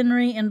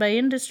citizenry and by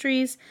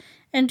industries,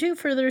 and 2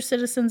 further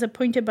citizens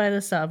appointed by the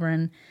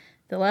sovereign.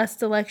 The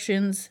last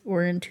elections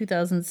were in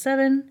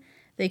 2007.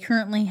 They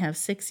currently have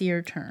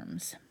 6-year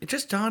terms. It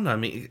just dawned on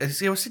me.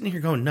 See, I was sitting here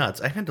going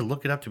nuts. I had to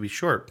look it up to be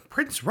sure.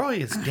 Prince Roy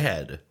is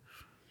dead.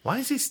 Why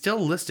is he still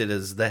listed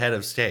as the head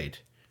of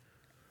state?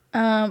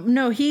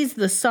 No, he's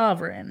the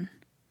sovereign.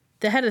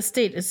 The head of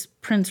state is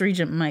Prince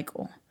Regent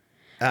Michael.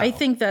 Oh. I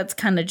think that's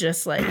kind of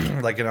just like...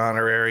 like an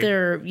honorary?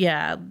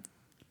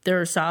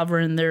 They're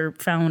sovereign, they're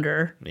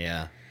founder.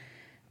 Yeah.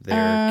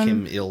 They're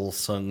Kim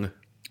Il-sung.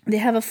 They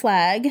have a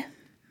flag,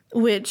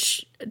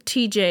 which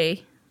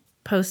TJ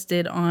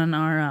posted on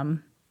our...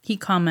 he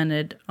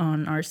commented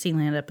on our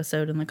Sealand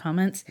episode in the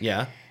comments.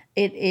 Yeah.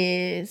 It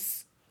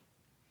is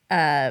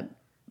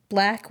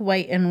black,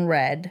 white, and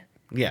red.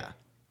 Yeah.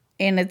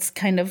 And it's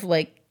kind of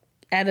like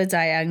at a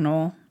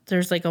diagonal.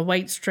 There's like a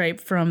white stripe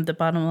from the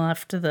bottom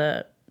left to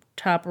the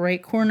top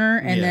right corner,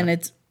 and then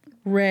it's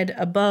red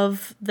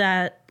above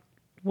that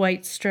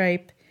white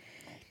stripe,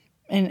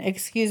 and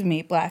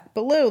black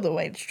below the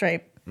white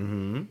stripe.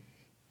 Let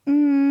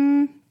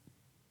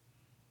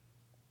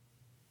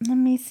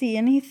me see,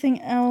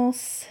 anything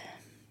else?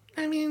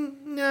 I mean,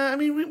 no,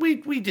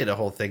 we did a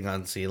whole thing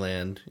on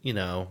Sealand, you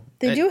know.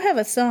 They do have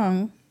a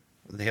song.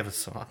 They have a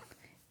song.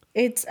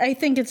 I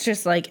think it's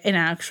just like an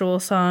actual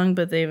song,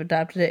 but they've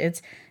adopted it.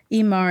 It's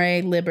Y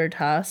Mare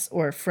Libertas,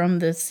 or From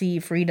the Sea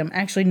Freedom.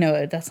 Actually,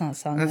 no, that's not a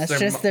song. That's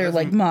just their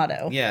like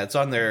motto. Yeah, it's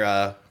on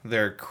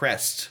their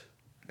crest.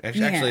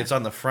 Actually, it's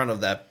on the front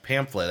of that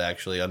pamphlet,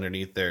 actually,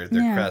 underneath their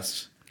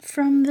crest.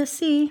 From the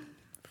sea,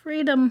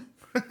 freedom.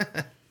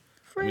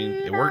 I mean,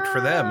 it worked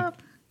for them.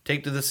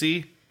 Take to the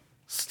sea,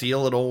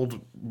 steal an old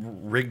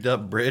rigged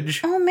up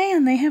bridge. Oh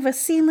man, they have a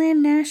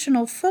Sealand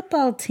national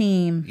football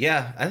team.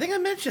 Yeah, I think I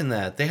mentioned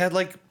that. They had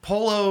like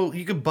polo,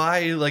 you could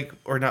buy like,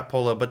 or not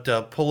polo, but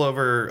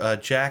pullover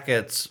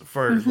jackets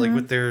for like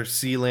with their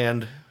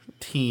Sealand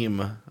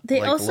team. They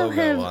like, also logo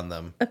have on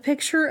them. a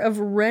picture of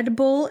Red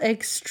Bull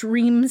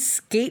Extreme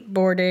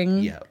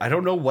Skateboarding. Yeah, I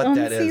don't know what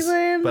that is,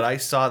 Sealand. but I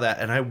saw that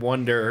and I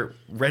wonder,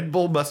 Red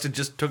Bull must have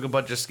just took a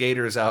bunch of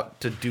skaters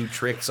out to do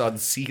tricks on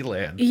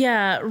Sealand.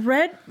 Yeah,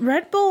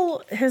 Red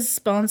Bull has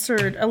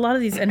sponsored a lot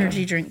of these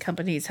energy drink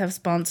companies have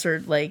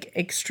sponsored like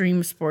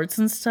extreme sports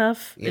and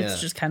stuff. Yeah.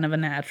 It's just kind of a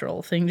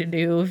natural thing to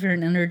do if you're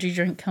an energy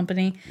drink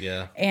company.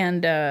 Yeah.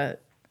 And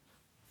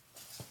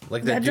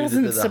Like that that dude that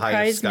doesn't did the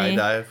highest surprise me.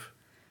 skydive.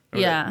 Or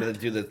Yeah. That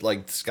dude that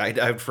like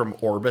skydived from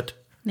orbit.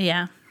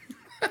 yeah.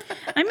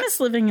 I miss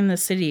living in the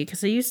city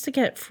because I used to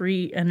get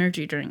free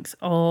energy drinks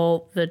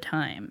all the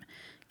time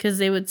because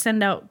they would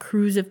send out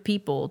crews of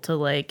people to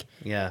like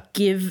Yeah.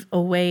 give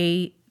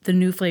away the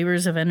new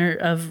flavors of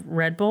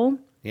Red Bull.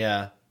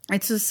 Yeah.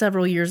 It's just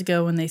several years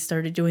ago when they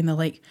started doing the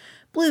like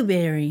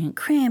blueberry and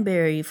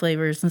cranberry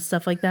flavors and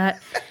stuff like that.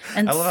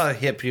 And I love how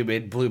hip you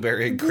made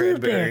blueberry and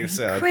cranberry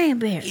sound.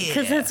 cranberry,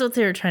 because that's what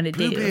they were trying to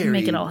do,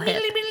 make it all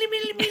hip.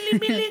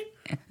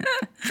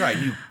 Try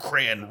new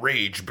cran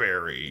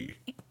rageberry.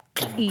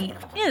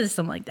 Yeah,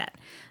 something like that.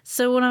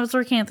 So when I was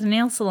working at the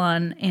nail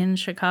salon in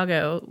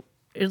Chicago,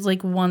 it was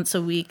like once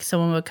a week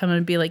someone would come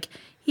and be like,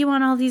 "You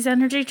want all these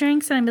energy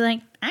drinks?" And I'd be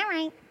like, "All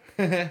right."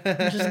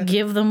 Just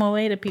give them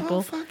away to people.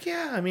 Oh, fuck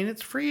yeah. I mean,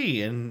 it's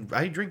free, and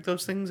I drink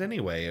those things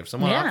anyway. If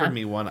someone offered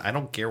me one, I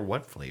don't care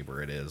what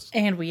flavor it is.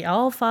 And we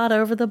all fought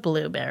over the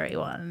blueberry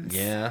ones.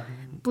 Yeah.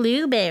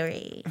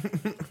 Blueberry.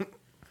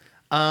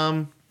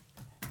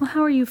 Well,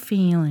 how are you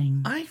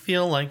feeling? I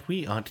feel like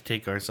we ought to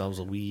take ourselves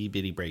a wee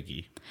bitty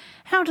breaky.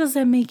 How does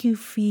that make you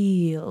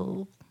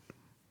feel?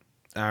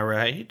 All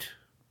right.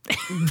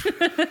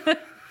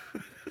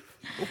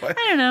 I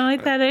don't know. I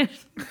thought I'd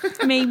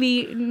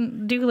maybe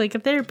do like a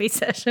therapy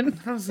session.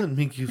 How does that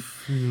make you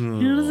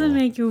feel? How does it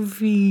make you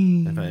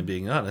feel? If I'm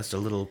being honest, a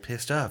little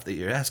pissed off that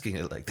you're asking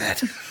it like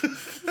that.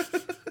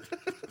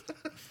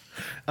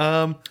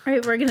 All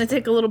right, we're going to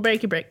take a little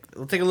break.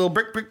 We'll take a little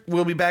break.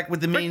 We'll be back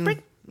with the main... break.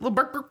 Little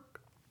break.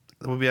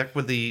 We'll be back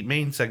with the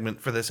main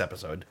segment for this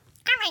episode.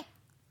 All right.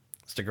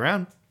 Stick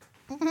around.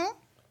 Mm-hmm.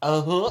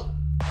 Uh-huh.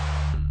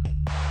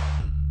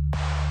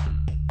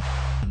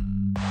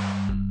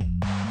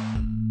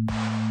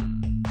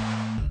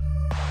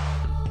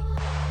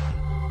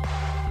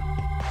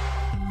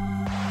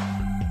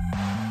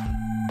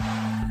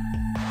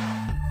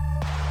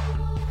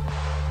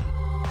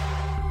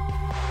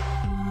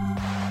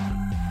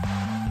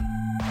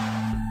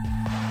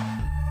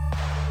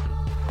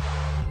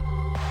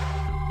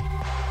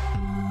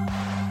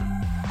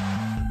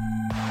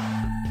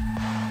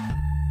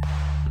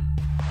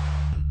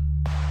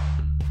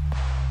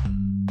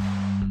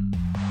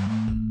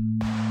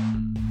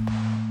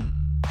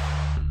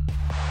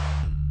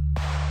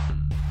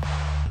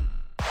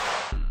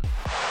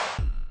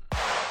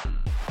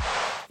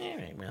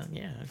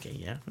 Okay,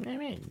 yeah. All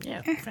right,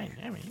 yeah, fine,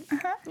 all right.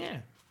 Yeah,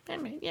 all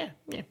right, yeah,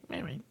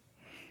 all right.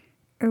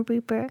 Are we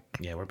back?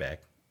 Yeah, we're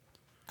back.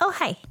 Oh,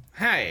 hi.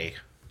 Hi,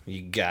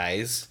 you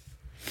guys.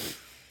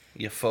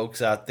 You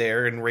folks out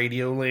there in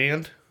Radio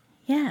Land.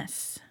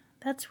 Yes,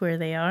 that's where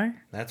they are.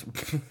 That's,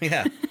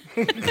 yeah.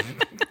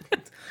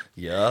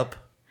 Yup.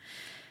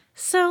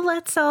 So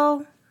let's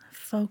all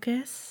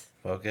focus.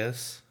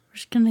 Focus. We're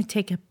just going to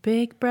take a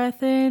big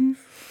breath in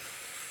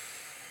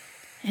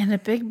and a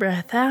big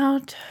breath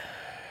out.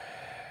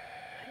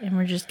 And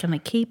we're just going to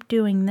keep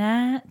doing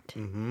that.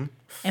 Mm-hmm.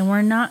 And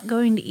we're not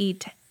going to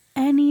eat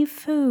any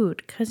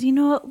food because you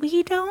know what?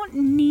 We don't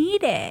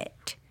need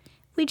it.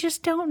 We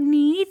just don't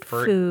need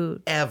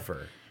food.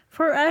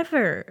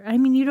 Forever. I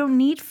mean, you don't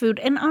need food.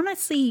 And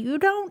honestly, you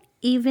don't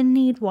even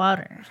need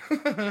water.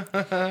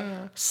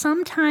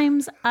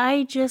 Sometimes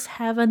I just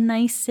have a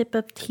nice sip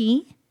of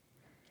tea.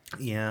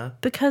 Yeah.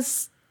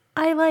 Because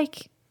I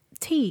like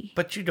tea.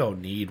 But you don't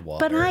need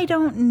water. But I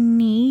don't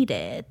need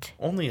it.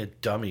 Only a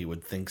dummy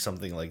would think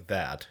something like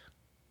that.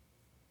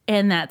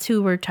 And that's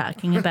who we're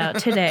talking about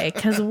today,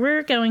 because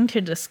we're going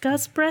to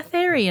discuss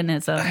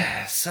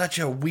breatharianism. Such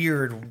a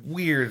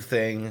weird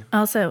thing.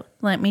 Also,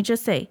 let me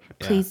just say,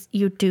 please,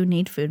 you do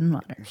need food and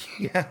water.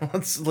 Yeah,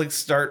 let's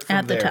start from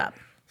At the there. top.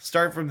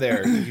 Start from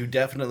there. You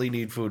definitely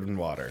need food and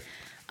water.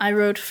 I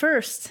wrote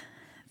first,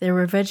 there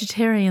were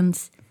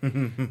vegetarians.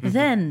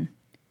 Then,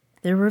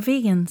 there were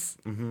vegans.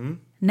 Mm-hmm.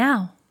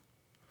 Now,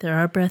 there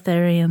are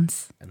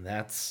breatharians. And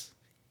that's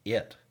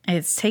it.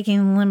 It's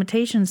taking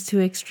limitations to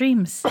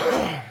extremes.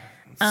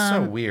 It's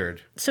so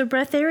weird. So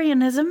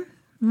breatharianism,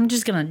 I'm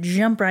just going to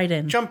jump right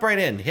in. Jump right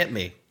in. Hit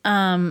me.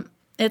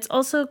 It's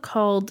also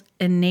called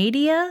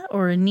Inedia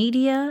or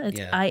Inedia. It's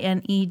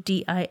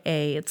Inedia.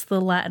 It's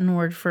the Latin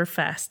word for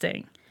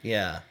fasting.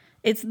 Yeah.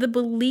 It's the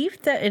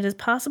belief that it is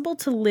possible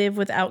to live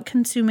without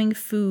consuming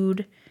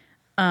food.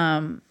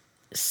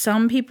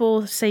 Some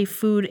people say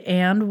food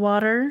and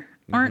water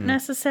aren't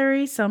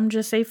necessary. Some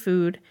just say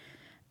food.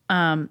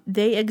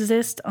 They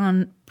exist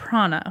on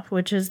prana,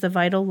 which is the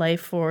vital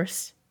life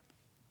force,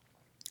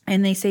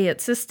 and they say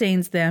it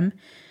sustains them.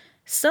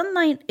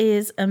 Sunlight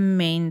is a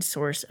main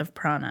source of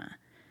prana.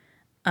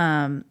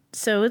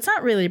 So it's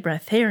not really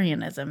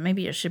breatharianism.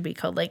 Maybe it should be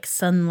called like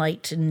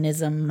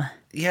sunlightinism.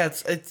 Yeah,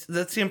 it's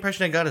that's the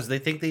impression I got, is they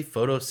think they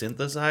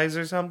photosynthesize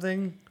or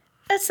something.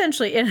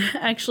 Essentially,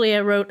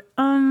 I wrote,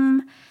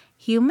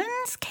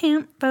 humans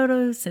can't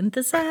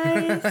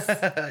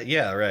photosynthesize.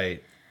 Yeah,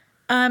 right.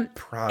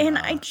 Prana. And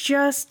I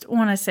just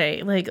want to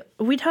say, like,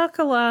 we talk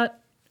a lot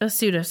of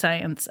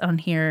pseudoscience on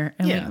here,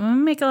 and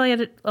we make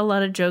a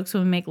lot of jokes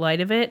when we make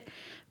light of it.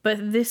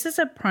 But this is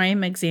a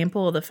prime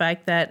example of the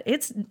fact that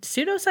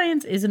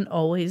pseudoscience isn't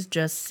always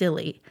just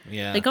silly.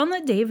 Yeah. Like on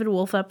the David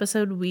Wolf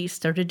episode, we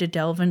started to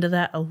delve into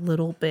that a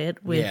little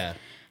bit with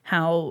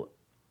how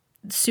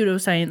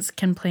pseudoscience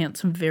can plant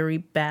some very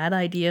bad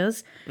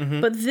ideas.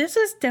 Mm-hmm. But this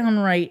is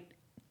downright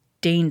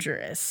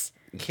dangerous.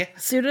 Yeah.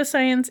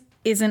 Pseudoscience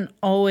isn't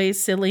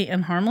always silly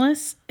and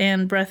harmless,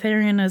 and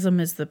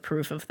breatharianism is the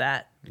proof of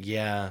that.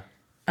 Yeah.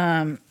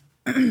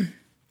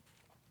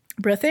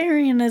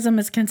 Breatharianism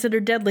is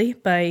considered deadly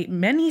by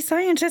many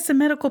scientists and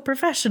medical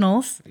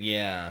professionals.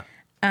 Yeah.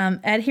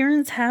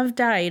 Adherents have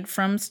died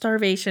from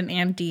starvation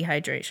and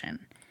dehydration.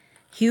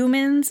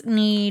 Humans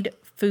need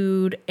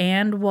food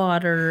and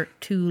water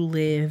to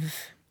live.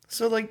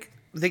 So, like,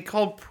 they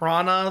call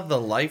prana the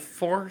life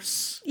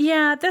force?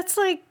 Yeah, that's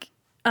like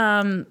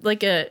a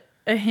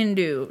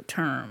Hindu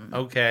term.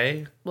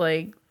 Okay.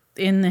 Like,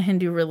 in the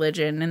Hindu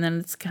religion, and then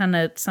it's kind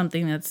of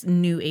something that's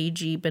new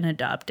agey, been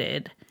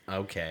adopted.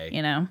 Okay.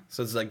 You know?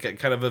 So it's like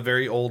kind of a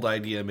very old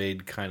idea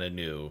made kind of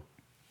new.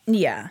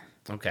 Yeah.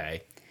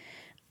 Okay.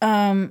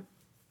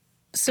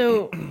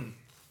 So,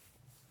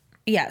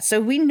 yeah, so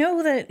we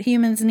know that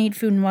humans need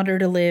food and water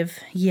to live,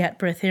 yet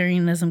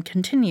breatharianism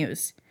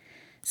continues.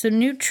 So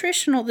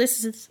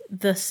this is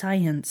the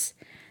science.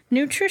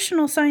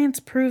 Nutritional science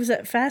proves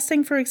that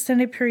fasting for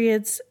extended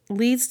periods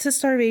leads to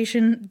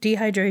starvation,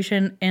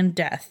 dehydration, and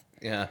death.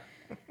 Yeah.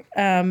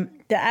 In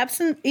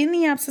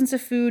the absence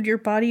of food, your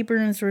body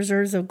burns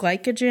reserves of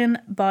glycogen,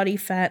 body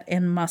fat,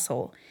 and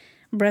muscle.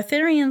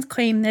 Breatharians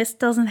claim this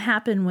doesn't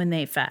happen when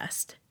they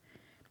fast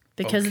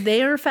because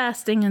they are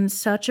fasting in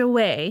such a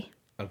way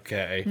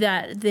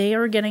that they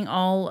are getting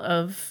all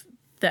of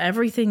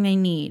everything they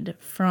need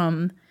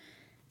from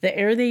the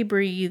air they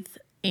breathe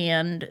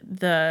and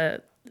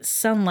the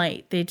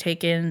sunlight they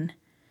take in,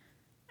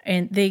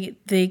 and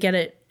they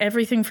get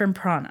everything from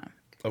prana.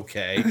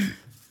 Okay.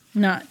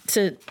 Not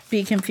to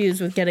be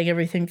confused with getting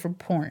everything from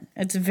porn.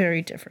 It's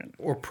very different.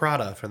 Or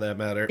Prada, for that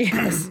matter.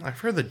 Yes. I've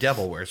heard the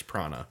devil wears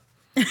prana.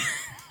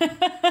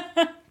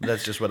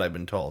 That's just what I've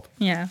been told.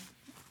 Yeah.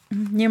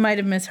 You might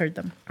have misheard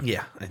them.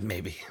 Yeah,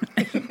 maybe.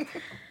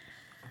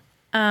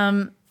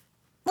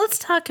 Let's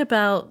talk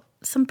about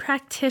some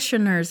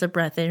practitioners of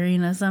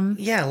breatharianism.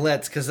 Yeah,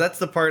 let's, because that's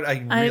the part I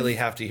really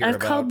have to hear about.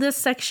 I've called this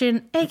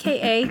section,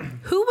 AKA,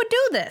 who would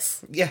do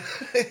this? Yeah,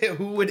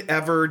 who would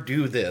ever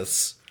do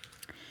this?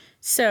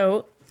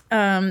 So,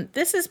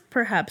 this is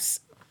perhaps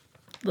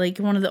like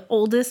one of the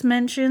oldest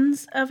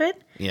mentions of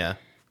it. Yeah.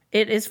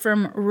 It is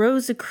from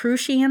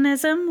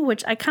Rosicrucianism,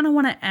 which I kind of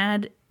want to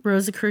add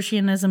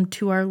Rosicrucianism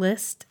to our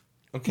list.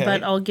 Okay.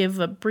 But I'll give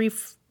a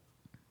brief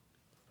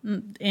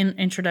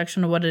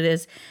introduction to what it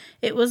is.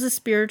 It was a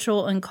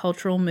spiritual and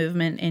cultural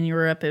movement in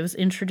Europe. It was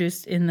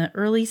introduced in the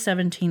early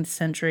 17th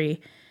century.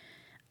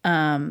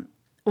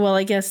 Well,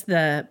 I guess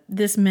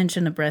this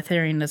mention of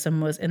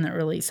breatharianism was in the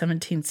early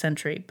 17th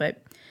century,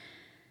 but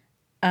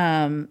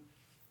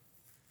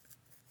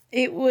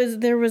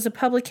there was a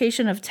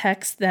publication of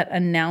text that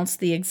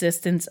announced the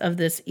existence of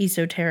this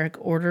esoteric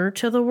order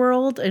to the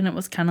world, and it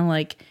was kind of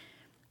like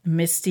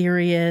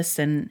mysterious,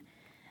 and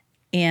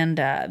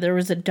there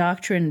was a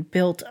doctrine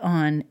built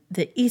on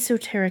the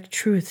esoteric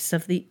truths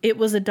of the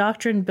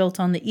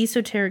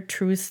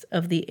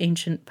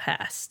ancient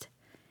past.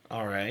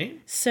 All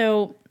right.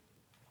 So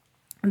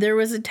there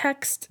was a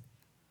text,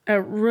 a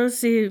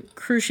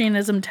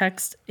Rosicrucianism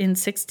text in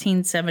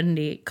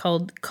 1670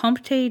 called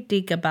Compte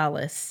de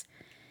Gabalis.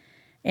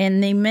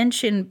 And they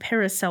mention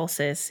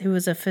Paracelsus, who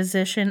was a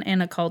physician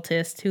and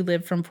occultist who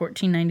lived from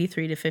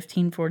 1493 to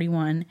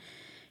 1541,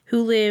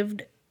 who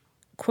lived,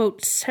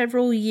 quote,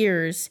 several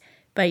years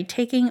by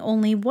taking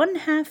only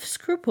 1/2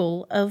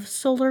 scruple of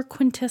solar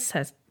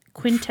quintessence.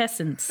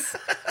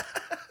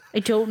 I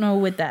don't know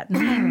what that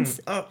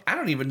means. Oh, I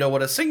don't even know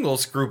what a single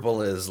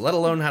scruple is, let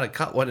alone how to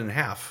cut one in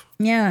half.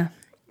 Yeah.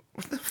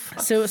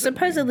 So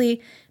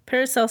supposedly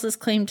Paracelsus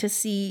claimed to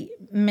see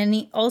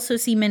many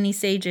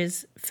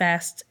sages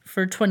fast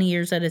for 20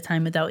 years at a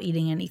time without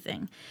eating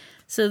anything.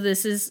 So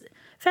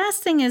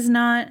fasting is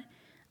not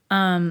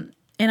an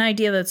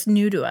idea that's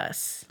new to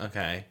us.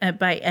 Okay.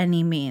 By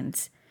any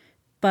means.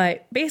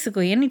 But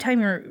basically, anytime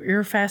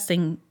you're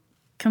fasting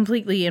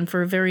completely and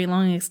for a very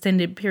long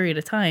extended period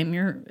of time,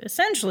 you're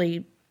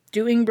essentially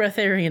doing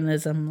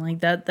breatharianism. Like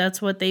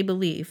that's what they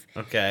believe.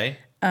 Okay.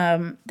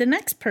 The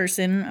next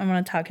person I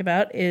want to talk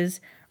about is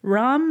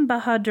Ram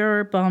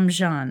Bahadur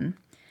Bomjan,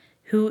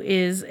 who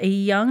is a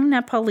young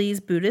Nepalese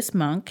Buddhist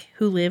monk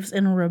who lives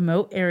in a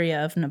remote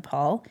area of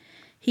Nepal.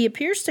 He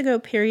appears to go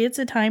periods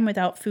of time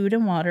without food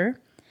and water.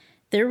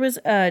 There was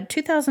a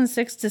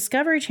 2006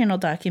 Discovery Channel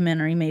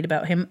documentary made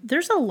about him.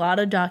 There's a lot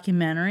of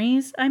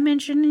documentaries I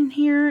mentioned in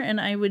here, and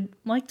I would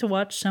like to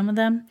watch some of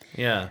them.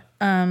 Yeah.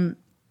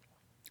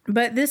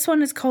 But this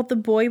one is called The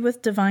Boy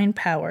with Divine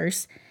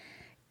Powers.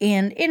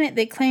 And in it,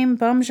 they claim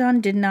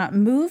Bumjan did not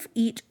move,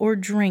 eat, or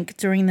drink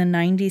during the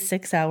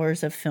 96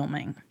 hours of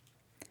filming.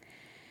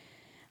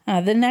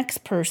 The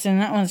next person,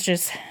 that one's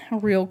just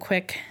real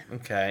quick.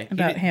 Okay.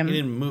 About him. He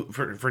didn't move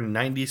for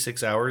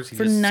 96 hours?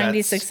 For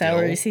 96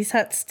 hours. He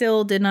sat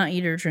still, did not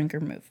eat or drink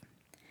or move.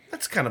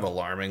 That's kind of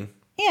alarming.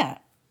 Yeah.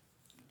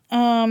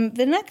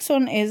 The next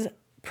one is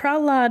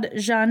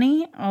Prahlad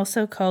Jani,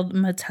 also called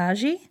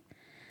Mataji.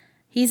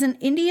 He's an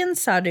Indian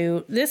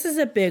sadhu. This is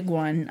a big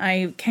one.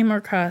 I came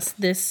across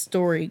this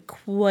story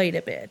quite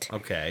a bit.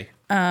 Okay.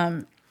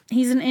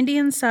 He's an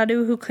Indian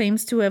sadhu who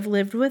claims to have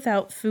lived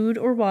without food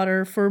or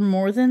water for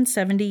more than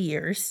 70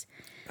 years.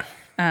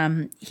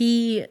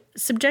 He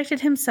subjected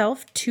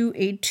himself to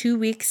a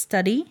 2-week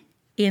study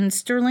in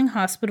Sterling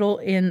Hospital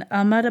in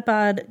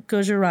Ahmedabad,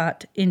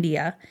 Gujarat,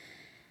 India.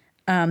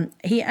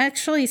 He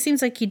actually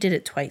seems like he did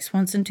it twice,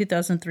 once in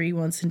 2003,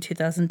 once in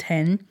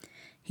 2010.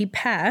 He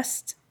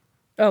passed.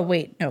 Oh,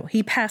 wait, no.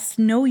 He passed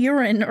no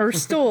urine or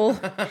stool.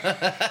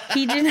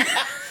 He didn't.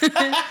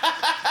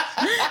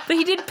 But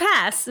he did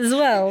pass as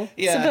well,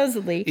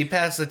 supposedly. He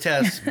passed the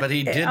test, but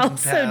he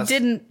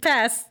didn't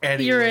pass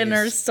urine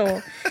or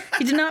stool.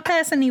 He did not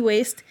pass any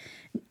waste.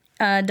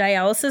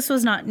 Dialysis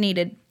was not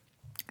needed.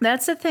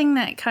 That's the thing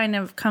that kind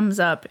of comes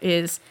up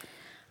is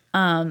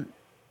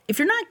if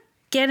you're not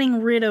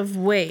getting rid of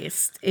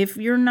waste, if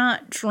you're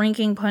not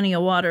drinking plenty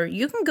of water,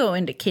 you can go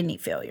into kidney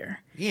failure.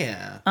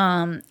 Yeah.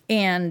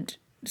 And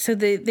so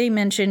they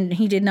mentioned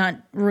he did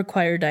not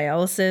require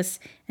dialysis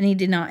and he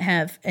did not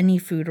have any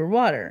food or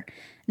water.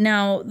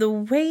 Now, the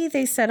way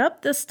they set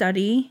up the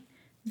study,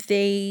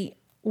 there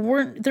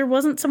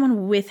wasn't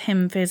someone with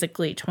him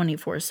physically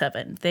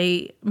 24/7.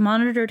 They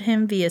monitored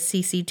him via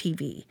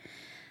CCTV.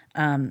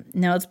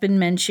 Now, it's been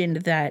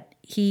mentioned that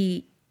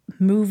he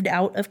moved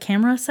out of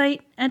camera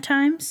sight at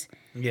times.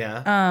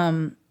 Yeah.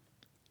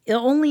 The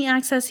only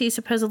access he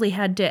supposedly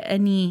had to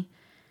any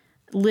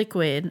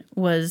liquid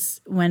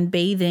was when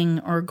bathing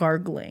or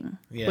gargling,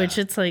 which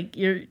it's like,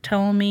 you're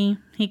telling me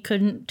he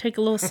couldn't take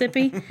a little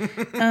sippy?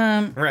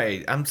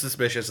 Right. I'm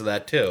suspicious of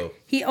that too.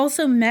 He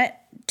also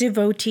met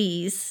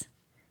devotees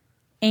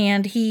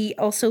and he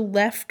also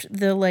left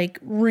the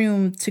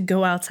room to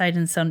go outside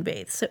and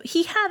sunbathe. So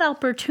he had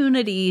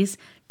opportunities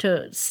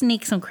to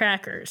sneak some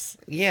crackers.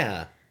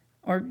 Yeah.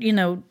 Or,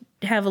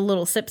 have a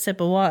little sip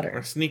of water.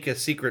 Or sneak a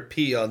secret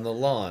pee on the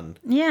lawn.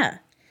 Yeah.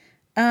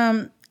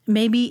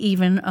 Maybe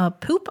even a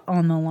poop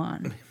on the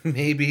lawn.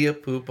 Maybe a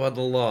poop on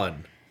the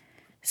lawn.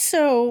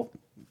 So,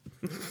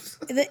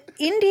 the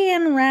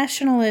Indian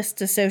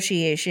Rationalist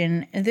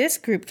Association, this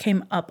group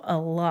came up a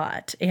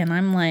lot, and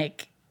I'm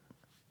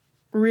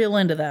real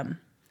into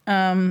them.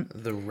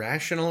 The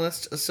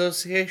Rationalist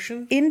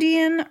Association?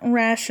 Indian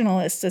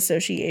Rationalist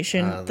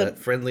Association. That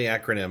friendly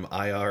acronym,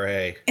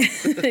 IRA.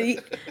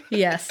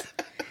 Yes.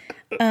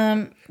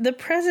 The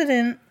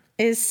president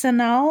is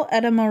Sanal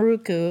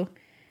Edamaruku.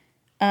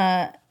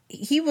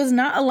 He was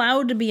not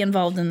allowed to be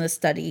involved in this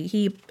study.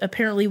 He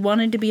apparently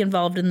wanted to be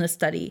involved in this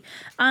study.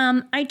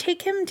 I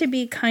take him to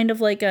be kind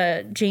of like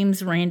a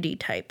James Randi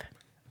type.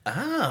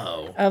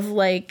 Oh. Of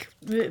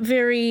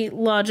very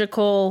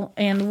logical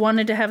and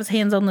wanted to have his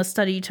hands on the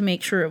study to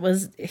make sure it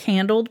was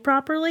handled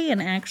properly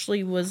and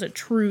actually was a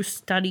true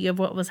study of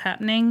what was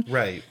happening.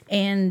 Right.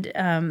 And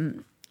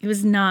he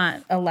was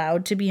not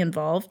allowed to be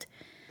involved.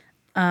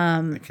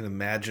 I can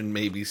imagine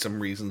maybe some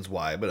reasons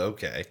why, but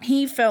okay.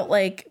 He felt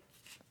like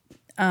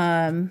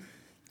Prahlad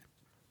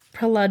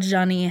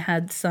Jani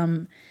had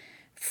some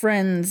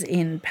friends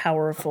in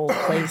powerful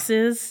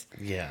places.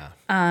 Yeah.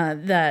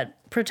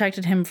 That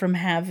protected him from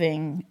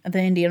having the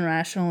Indian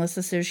Rationalist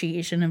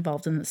Association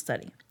involved in the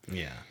study.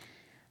 Yeah.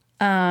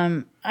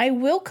 I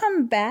will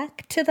come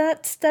back to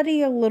that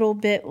study a little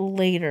bit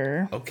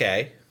later.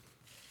 Okay.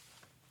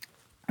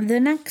 The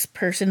next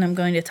person I'm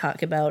going to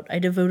talk about, I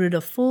devoted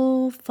a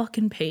full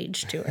fucking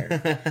page to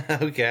her.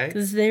 Okay.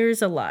 Because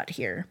there's a lot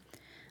here.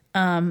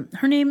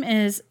 Her name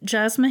is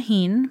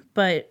Jasmaheen,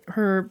 but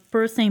her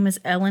birth name is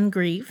Ellen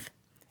Grieve.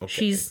 Okay.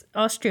 She's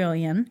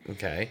Australian.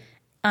 Okay.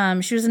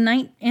 She was in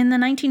the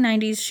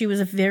 1990s. She was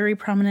a very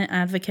prominent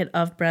advocate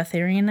of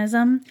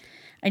breatharianism.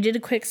 I did a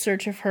quick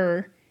search of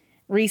her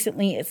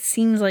recently. It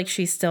seems like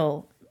she's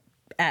still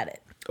at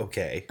it.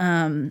 Okay.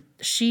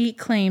 She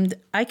claimed,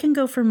 I can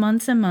go for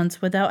months and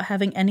months without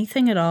having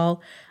anything at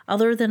all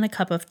other than a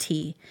cup of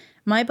tea.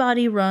 My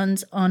body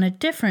runs on a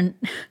different,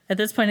 at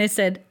this point I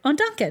said, on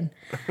Duncan.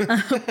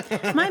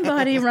 My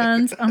body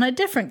runs on a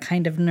different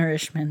kind of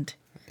nourishment.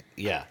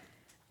 Yeah.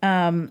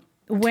 So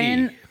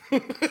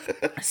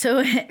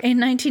in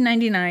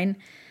 1999,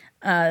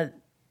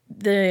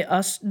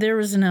 there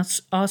was an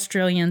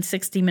Australian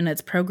 60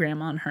 Minutes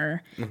program on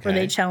her where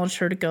they challenged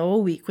her to go a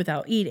week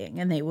without eating,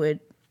 and they would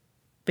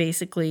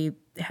basically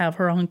have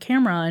her on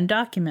camera and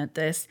document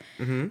this.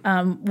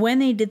 When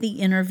they did the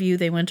interview,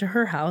 they went to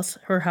her house.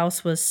 Her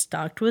house was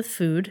stocked with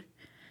food.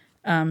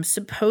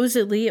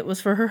 Supposedly it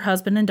was for her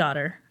husband and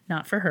daughter,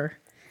 not for her.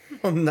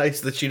 Well,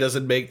 nice that she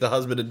doesn't make the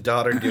husband and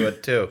daughter do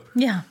it too.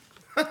 Yeah.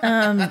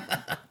 On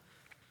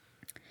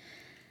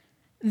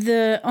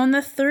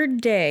the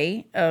third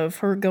day of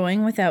her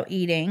going without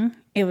eating,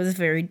 it was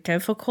very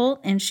difficult,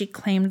 and she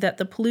claimed that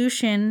the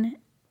pollution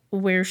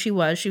where she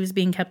was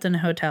being kept in a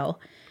hotel,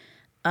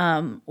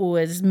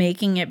 was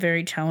making it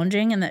very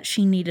challenging, and that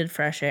she needed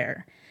fresh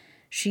air.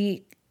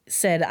 She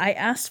said, I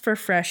asked for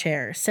fresh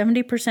air.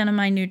 70% of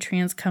my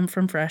nutrients come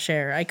from fresh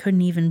air. I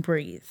couldn't even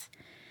breathe.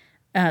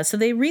 So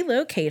they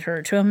relocate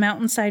her to a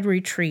mountainside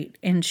retreat,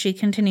 and she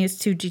continues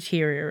to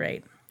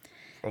deteriorate.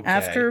 Okay.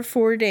 After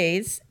 4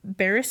 days,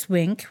 Beres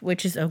Wink,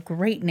 which is a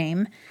great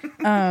name,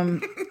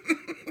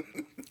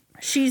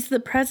 she's the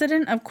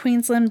president of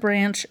Queensland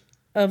branch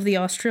of the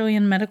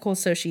Australian Medical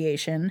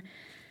Association.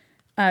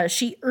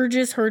 She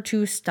urges her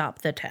to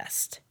stop the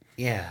test.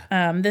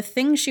 Yeah. The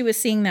thing she was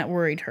seeing that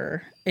worried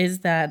her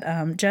is that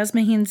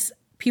Jasmuheen's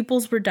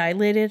pupils were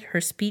dilated,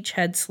 her speech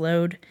had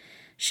slowed,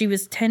 she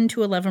was 10 to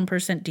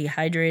 11%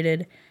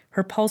 dehydrated,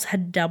 her pulse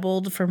had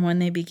doubled from when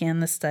they began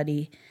the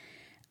study.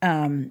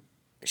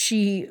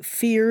 She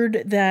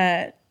feared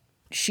that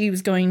she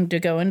was going to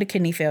go into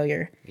kidney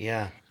failure.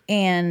 Yeah.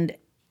 And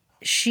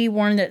she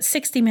warned that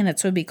 60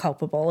 Minutes would be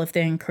culpable if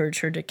they encouraged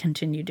her to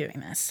continue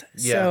doing this.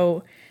 Yeah.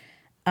 So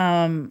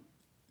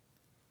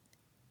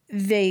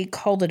they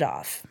called it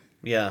off.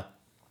 Yeah.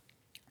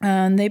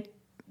 They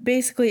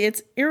basically,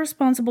 it's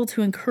irresponsible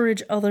to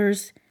encourage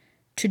others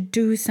to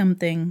do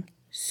something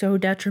so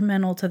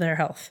detrimental to their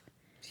health.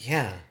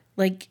 Yeah.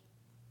 Like,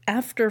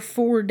 after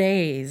 4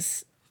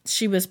 days,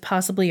 she was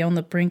possibly on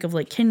the brink of,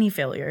 like, kidney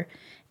failure,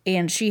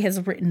 and she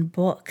has written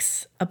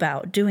books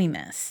about doing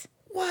this.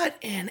 What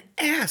an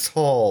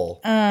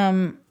asshole.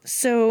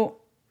 So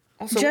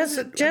also,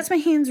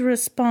 Jasmuheen's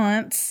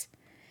response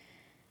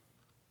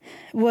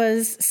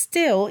was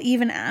still,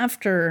 even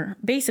after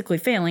basically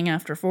failing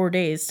after 4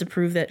 days to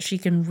prove that she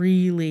can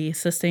really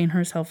sustain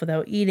herself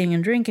without eating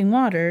and drinking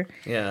water,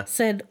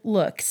 said,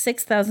 look,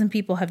 6,000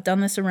 people have done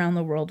this around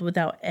the world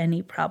without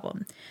any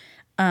problem.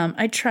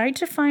 I tried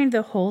to find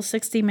the whole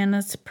 60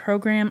 Minutes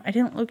program. I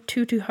didn't look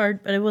too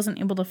hard, but I wasn't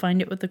able to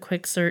find it with a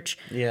quick search.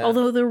 Yeah.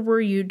 Although there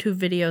were YouTube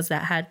videos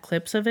that had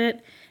clips of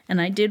it, and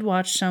I did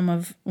watch one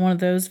of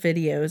those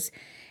videos,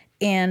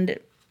 and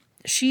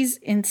she's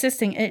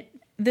insisting it.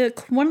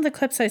 One of the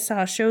clips I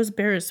saw shows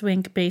Beres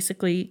Wink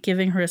basically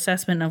giving her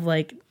assessment of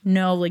like,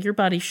 no, like your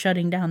body's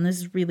shutting down. This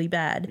is really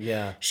bad.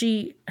 Yeah.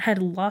 She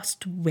had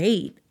lost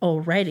weight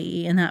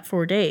already in that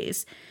 4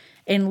 days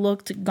and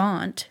looked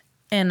gaunt.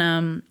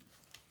 And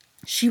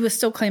she was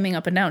still claiming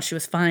up and down she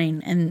was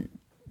fine and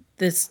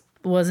this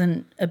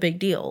wasn't a big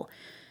deal.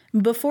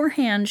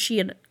 Beforehand, she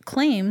had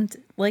claimed,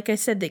 like I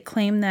said, they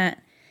claim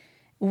that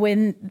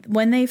when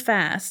they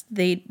fast,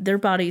 their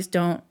bodies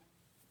don't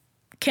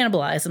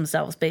cannibalize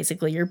themselves,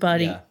 basically.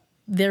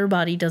 Their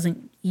body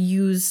doesn't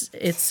use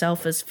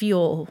itself as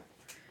fuel.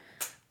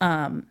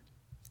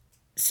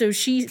 So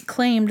she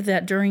claimed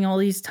that during all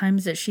these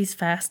times that she's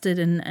fasted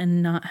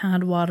and not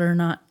had water,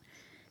 not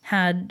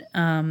had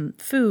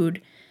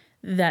food,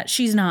 that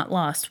she's not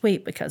lost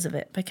weight because of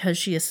it, because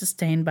she is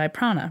sustained by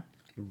prana.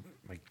 Oh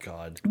my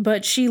God.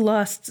 But she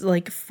lost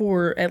like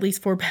at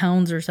least 4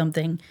 pounds or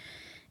something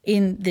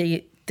in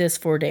this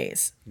 4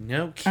 days.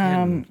 No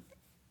kidding.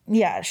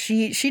 Yeah,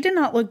 she did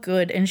not look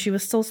good, and she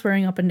was still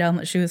swearing up and down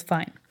that she was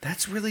fine.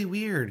 That's really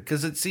weird,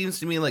 because it seems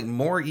to me like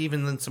more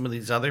even than some of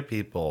these other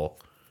people.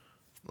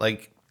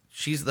 Like,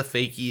 she's the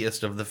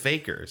fakiest of the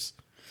fakers.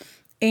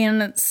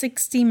 And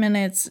 60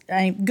 Minutes,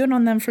 I'm good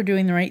on them for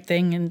doing the right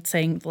thing and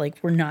saying, like,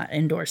 we're not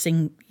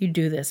endorsing you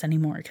do this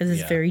anymore, because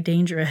it's very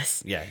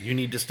dangerous. Yeah, you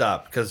need to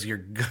stop, because you're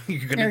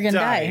gonna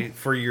die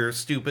for your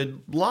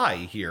stupid lie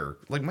here.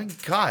 Like, my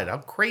God, how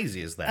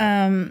crazy is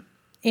that?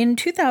 In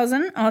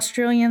 2000,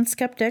 Australian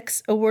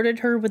skeptics awarded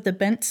her with the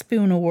Bent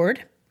Spoon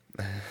Award,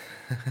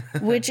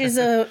 which is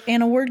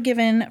an award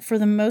given for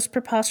the most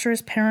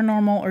preposterous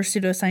paranormal or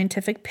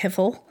pseudoscientific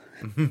piffle.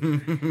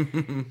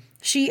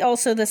 She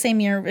also, the same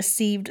year,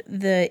 received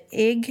the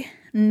Ig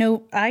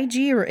Nobel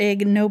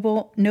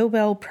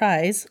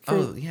Prize for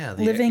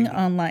living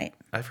on light.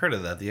 I've heard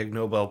of that, the Ig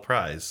Nobel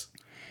Prize.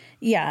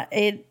 Yeah,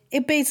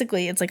 it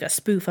basically, it's like a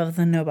spoof of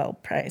the Nobel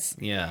Prize.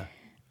 Yeah.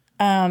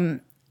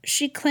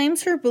 She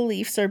claims her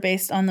beliefs are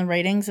based on the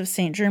writings of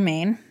Saint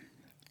Germain,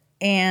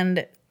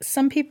 and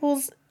she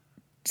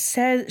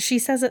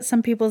says that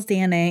some people's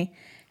DNA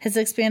has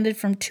expanded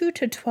from 2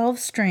 to 12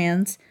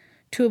 strands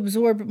to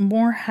absorb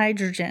more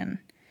hydrogen.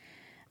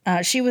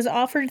 She was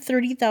offered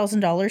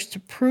 $30,000 to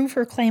prove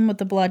her claim with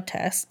the blood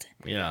test.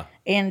 Yeah.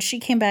 And she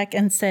came back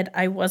and said,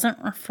 I wasn't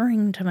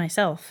referring to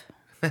myself.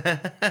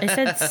 I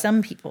said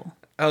some people.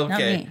 Okay. Not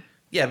me.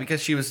 Yeah,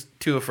 because she was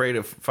too afraid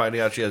of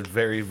finding out she has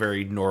very,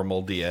 very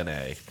normal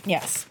DNA.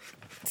 Yes.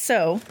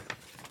 So.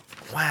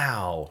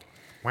 Wow.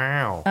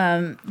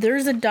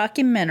 There's a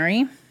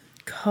documentary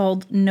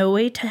called No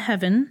Way to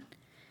Heaven.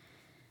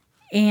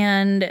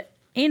 And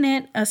in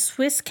it, a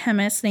Swiss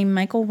chemist named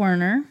Michael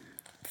Werner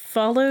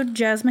followed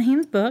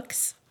Jasmuheen's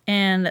books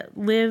and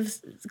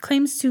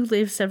claims to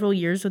live several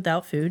years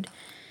without food.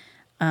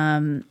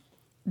 The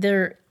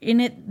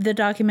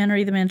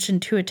documentary, they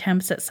mentioned 2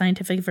 attempts at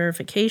scientific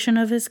verification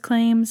of his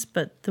claims,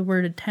 but the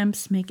word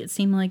attempts make it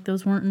seem like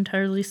those weren't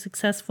entirely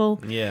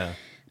successful. Yeah.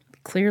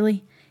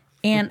 Clearly.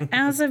 And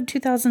as of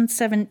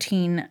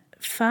 2017,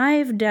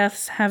 5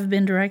 deaths have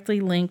been directly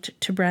linked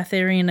to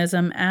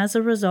breatharianism as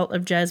a result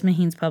of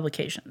Jasmuheen's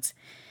publications.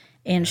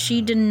 And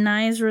she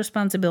denies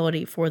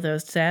responsibility for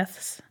those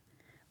deaths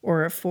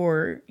or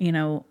for,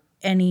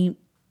 any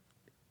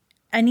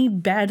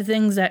bad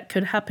things that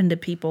could happen to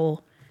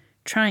people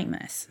trying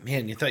this.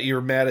 Man, you thought you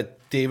were mad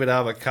at David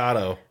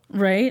Avocado.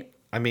 Right?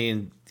 I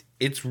mean,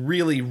 it's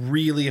really,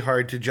 really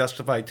hard to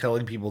justify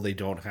telling people they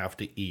don't have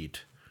to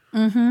eat.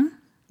 Mm-hmm.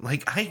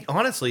 Like,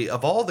 honestly,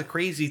 of all the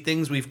crazy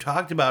things we've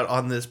talked about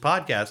on this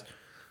podcast,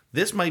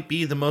 this might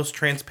be the most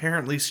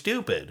transparently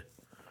stupid.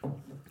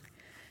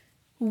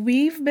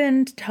 We've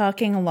been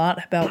talking a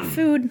lot about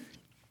food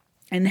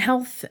and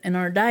health and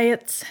our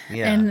diets.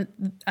 Yeah.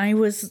 And I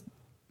was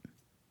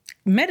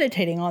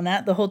meditating on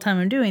that the whole time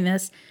I'm doing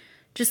this,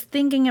 just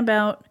thinking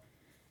about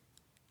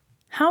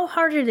how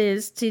hard it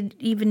is to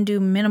even do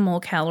minimal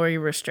calorie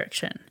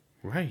restriction.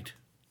 Right.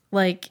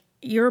 Like,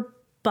 your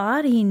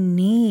body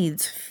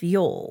needs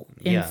fuel,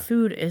 and Yeah.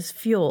 food is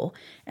fuel.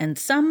 And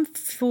some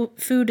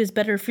food is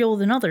better fuel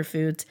than other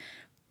foods,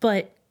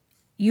 but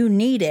you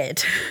need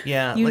it.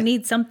 Yeah. You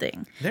need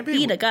something. Maybe-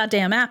 Eat a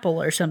goddamn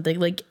apple or something.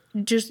 Like,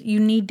 just, you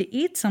need to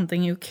eat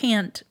something. You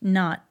can't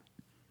not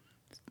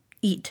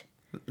eat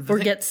or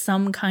get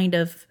some kind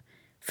of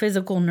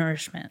physical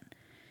nourishment.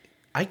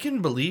 I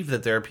can believe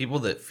that there are people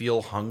that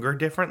feel hunger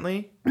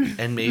differently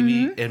and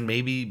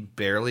maybe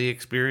barely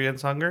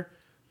experience hunger,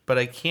 but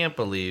I can't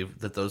believe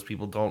that those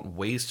people don't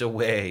waste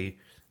away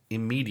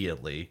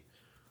immediately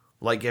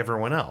like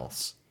everyone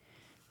else.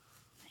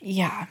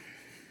 Yeah.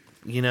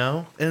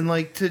 And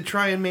like to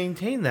try and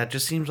maintain that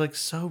just seems like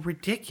so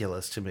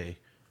ridiculous to me.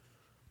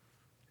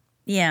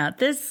 Yeah,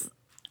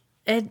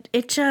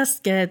 it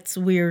just gets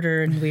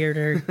weirder and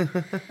weirder.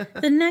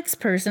 The next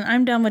person,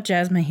 I'm done with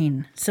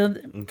Jasmuheen. So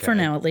for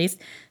now, at least.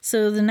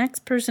 So the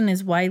next person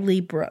is Wiley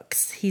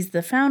Brooks. He's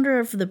the founder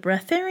of the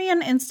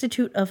Breatharian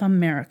Institute of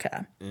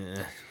America.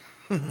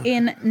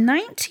 In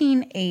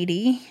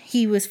 1980,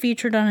 he was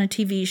featured on a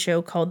TV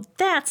show called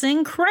That's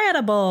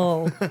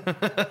Incredible.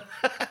 I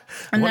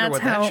wonder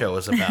what that show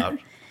was about.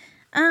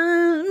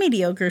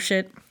 Mediocre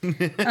shit.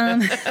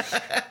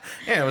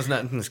 Yeah,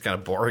 it's kind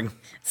of boring.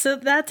 So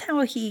that's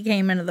how he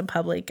came into the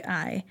public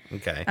eye.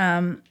 Okay.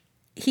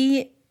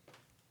 It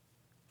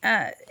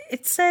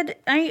said,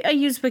 I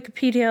use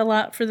Wikipedia a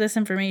lot for this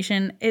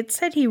information. It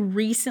said he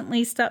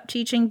recently stopped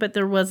teaching, but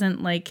there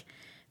wasn't like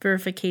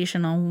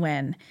verification on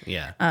when.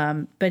 Yeah.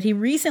 But he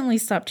recently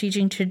stopped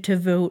teaching to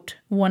devote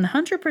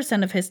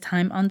 100% of his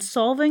time on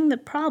solving the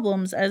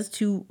problems as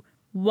to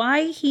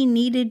why he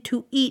needed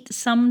to eat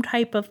some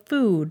type of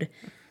food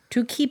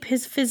to keep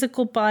his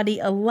physical body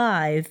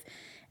alive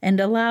and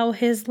allow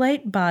his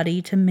light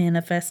body to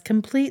manifest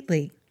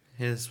completely.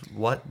 His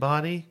what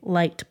body?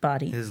 Light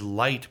body. His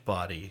light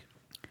body.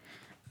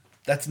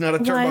 That's not a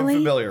term Wiley? I'm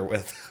familiar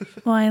with.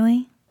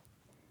 Wiley,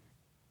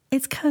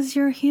 it's because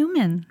you're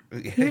human.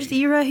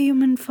 You're a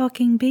human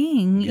fucking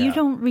being. Yeah. You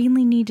don't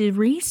really need to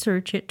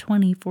research it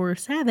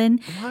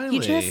 24/7. Wiley.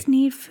 You just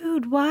need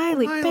food.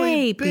 Wiley,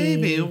 baby.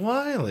 Baby,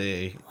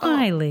 Wiley.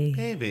 Wiley. Oh,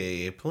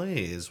 baby,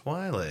 please,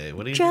 Wiley.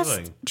 What are you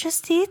doing?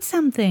 Just eat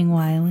something,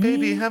 Wiley.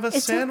 Baby, have a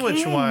It's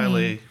sandwich, okay.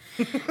 Wiley.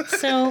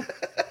 So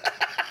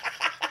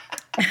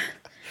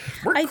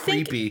We're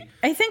creepy.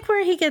 I think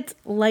where he gets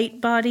light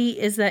body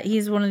is that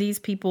he's one of these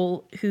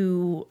people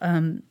who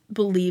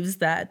believes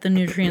that the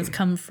nutrients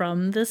come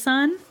from the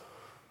sun.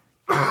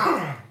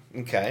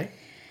 Okay.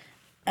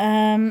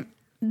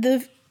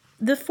 The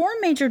 4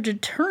 major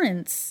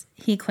deterrents,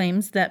 he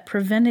claims, that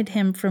prevented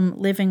him from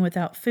living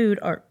without food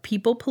are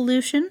people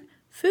pollution,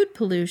 food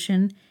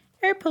pollution,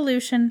 air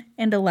pollution,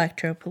 and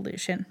electro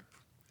pollution.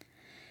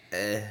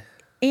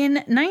 In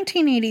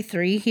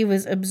 1983, he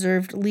was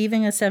observed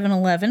leaving a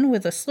 7-Eleven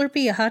with a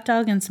Slurpee, a hot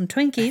dog, and some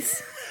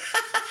Twinkies.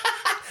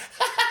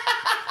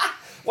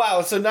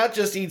 Wow, so not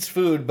just eats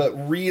food, but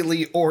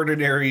really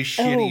ordinary,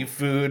 shitty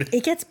food.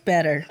 It gets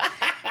better.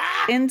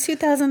 In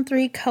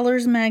 2003,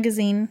 Colors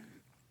magazine.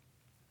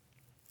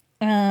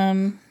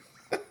 It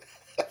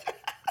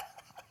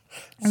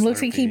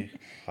looks like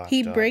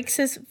he breaks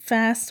his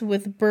fast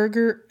with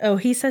burger. Oh,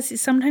 he says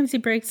sometimes he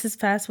breaks his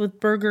fast with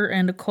burger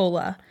and a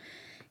cola.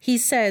 He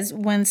says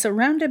when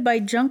surrounded by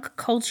junk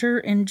culture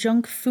and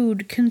junk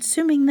food,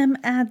 consuming them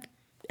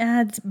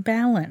adds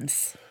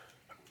balance.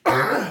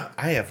 I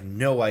have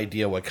no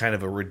idea what kind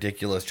of a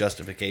ridiculous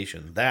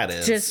justification that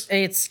is.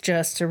 It's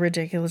just a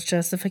ridiculous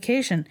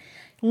justification.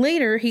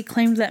 Later, he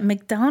claimed that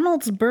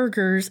McDonald's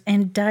burgers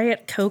and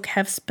Diet Coke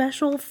have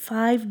special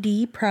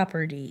 5D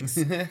properties.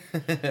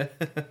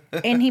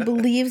 And he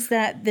believes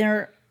that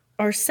there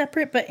are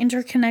separate but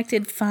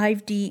interconnected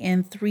 5D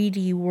and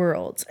 3D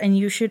worlds. And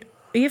you should,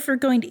 if you're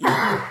going to eat,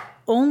 you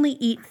only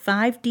eat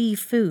 5D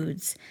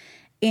foods.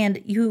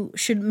 And you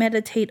should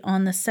meditate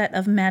on the set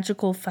of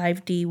magical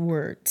 5D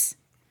words.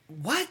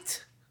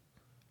 What?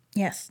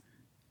 Yes.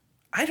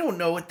 I don't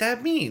know what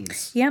that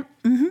means. Yep.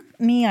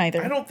 Mm-hmm. Me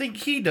either. I don't think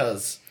he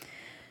does.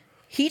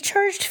 He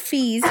charged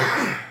fees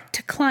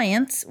to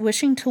clients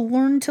wishing to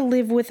learn to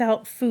live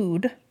without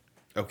food.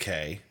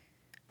 Okay.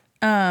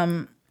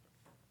 Some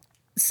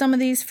of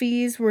these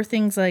fees were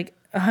things like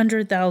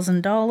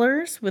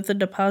 $100,000 with a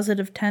deposit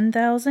of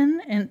 $10,000,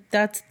 and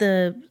that's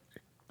the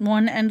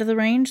one end of the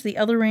range. The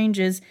other range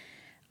is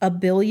 $1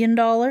 billion.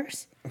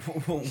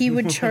 He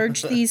would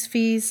charge these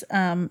fees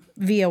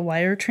via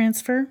wire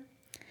transfer.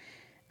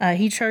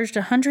 He charged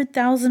a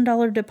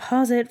 $100,000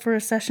 deposit for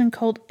a session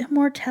called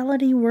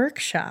Immortality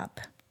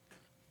Workshop.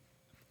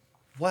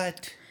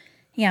 What?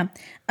 Yeah.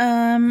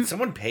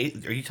 Someone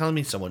paid? Are you telling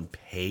me someone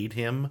paid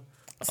him?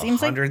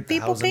 Seems like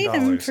people paid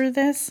him for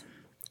this.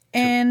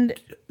 And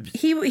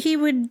he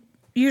would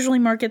usually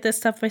market this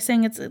stuff by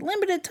saying it's a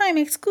limited time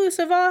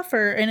exclusive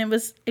offer, and it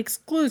was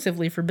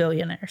exclusively for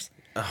billionaires.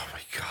 Oh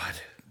my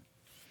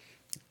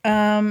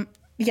God.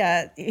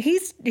 Yeah,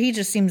 he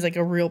just seems like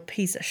a real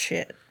piece of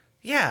shit.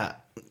 Yeah.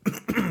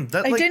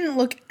 I didn't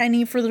look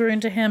any further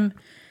into him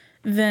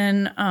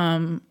than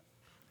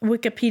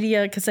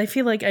Wikipedia, because I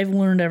feel like I've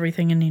learned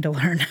everything I need to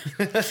learn.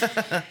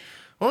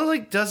 Well,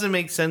 it doesn't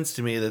make sense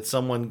to me that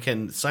someone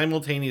can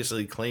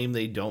simultaneously claim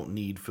they don't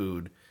need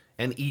food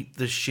and eat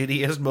the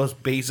shittiest,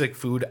 most basic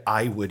food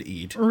I would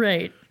eat.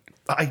 Right.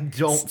 I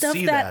don't Stuff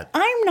see that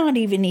I'm not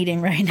even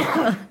eating right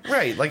now.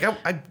 Right. Like,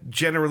 I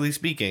generally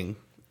speaking,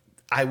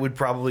 I would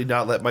probably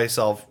not let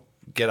myself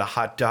get a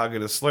hot dog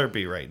and a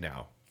Slurpee right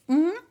now.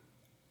 Mm-hmm.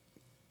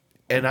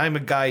 And I'm a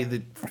guy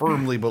that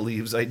firmly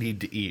believes I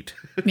need to eat.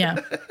 Yeah.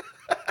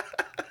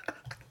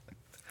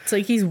 It's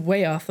like he's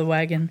way off the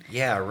wagon.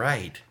 Yeah,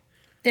 right.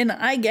 And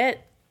I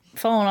get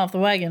falling off the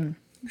wagon.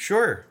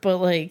 Sure. But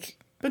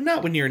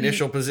not when your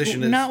initial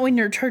position is... Not when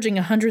you're charging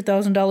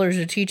 $100,000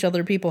 to teach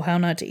other people how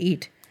not to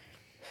eat.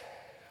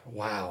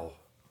 Wow.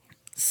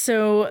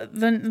 So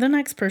the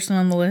next person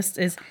on the list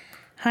is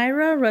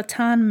Hira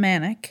Ratan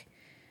Manik.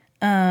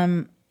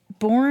 Born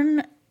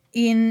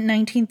in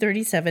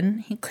 1937,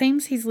 he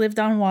claims he's lived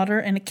on water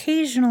and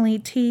occasionally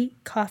tea,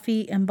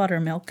 coffee, and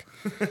buttermilk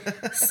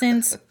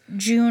since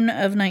June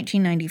of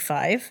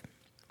 1995.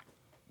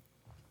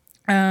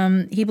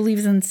 He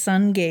believes in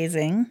sun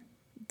gazing.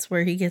 It's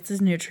where he gets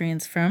his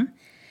nutrients from.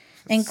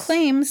 And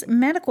claims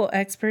medical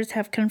experts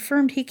have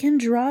confirmed he can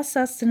draw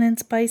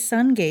sustenance by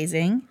sun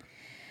gazing.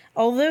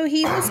 Although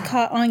he was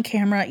caught on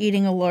camera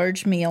eating a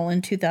large meal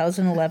in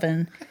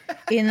 2011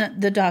 in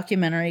the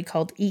documentary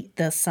called Eat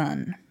the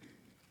Sun.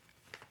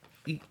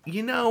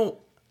 You know,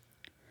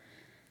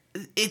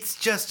 it's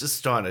just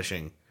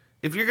astonishing.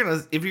 If you're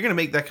gonna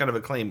make that kind of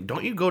a claim,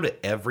 don't you go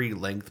to every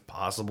length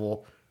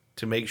possible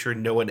to make sure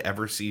no one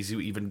ever sees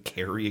you even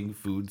carrying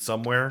food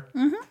somewhere?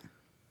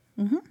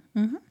 Mm-hmm. Mm-hmm.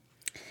 Mm-hmm.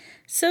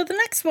 So the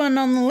next one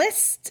on the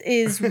list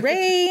is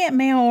Ray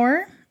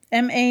Maor.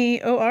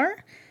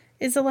 M-A-O-R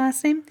is the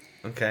last name.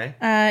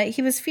 Okay.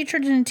 He was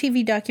featured in a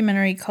TV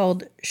documentary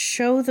called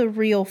Show the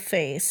Real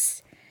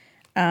Face.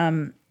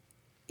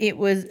 It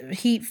was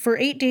for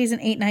 8 days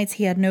and 8 nights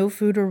he had no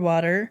food or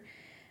water.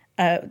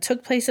 It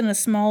took place in a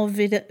small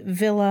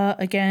villa,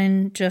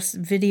 again, just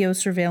video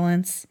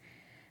surveillance.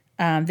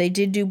 They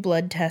did do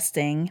blood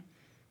testing.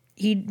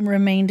 He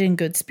remained in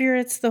good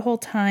spirits the whole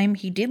time.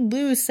 He did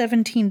lose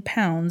 17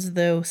 pounds,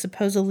 though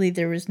supposedly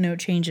there was no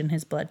change in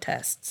his blood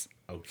tests.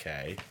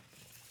 Okay.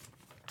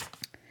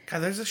 God,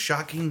 there's a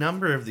shocking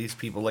number of these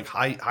people, like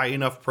high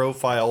enough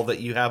profile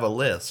that you have a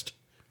list.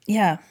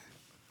 Yeah.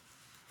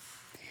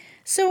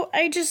 So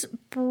I just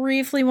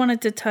briefly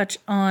wanted to touch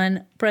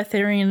on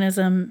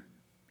breatharianism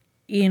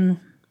in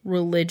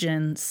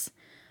religions.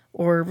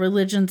 Or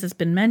religions has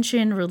been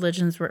mentioned.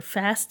 Religions where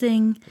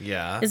fasting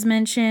is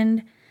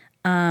mentioned.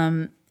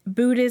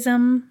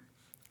 Buddhism,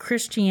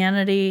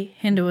 Christianity,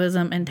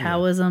 Hinduism, and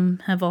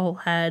Taoism have all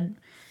had,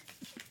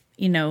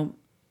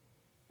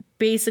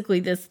 basically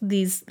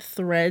these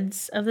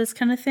threads of this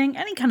kind of thing.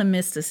 Any kind of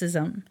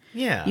mysticism.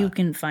 Yeah. You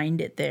can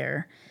find it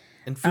there.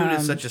 And food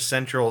is such a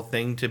central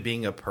thing to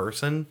being a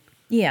person.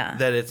 Yeah.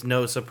 That it's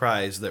no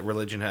surprise that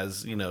religion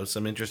has,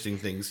 some interesting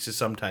things to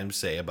sometimes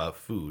say about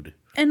food.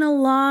 And a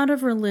lot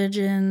of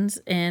religions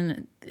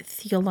and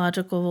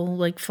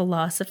theological,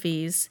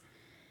 philosophies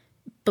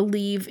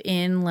believe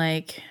in,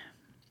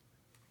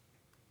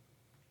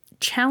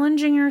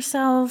 challenging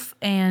yourself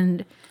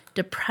and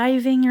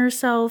depriving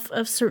yourself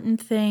of certain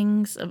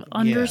things, of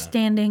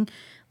understanding.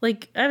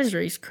 I was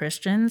raised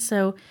Christian,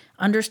 so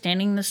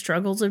understanding the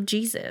struggles of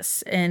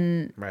Jesus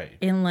and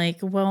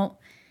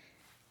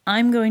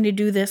I'm going to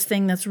do this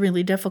thing that's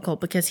really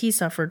difficult because he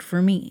suffered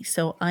for me,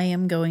 so I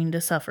am going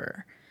to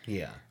suffer.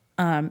 Yeah.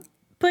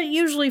 but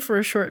usually for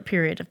a short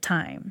period of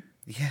time.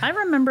 Yeah. I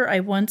remember I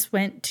once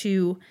went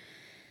to,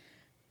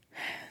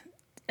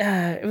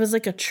 it was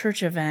like a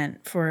church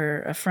event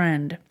for a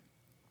friend.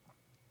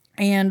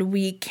 And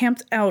we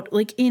camped out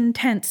like in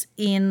tents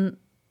in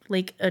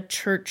like a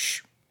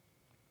church.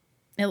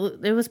 It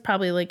was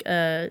probably like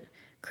a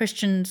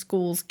Christian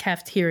school's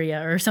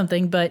cafeteria or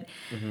something, but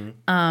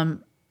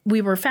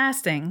we were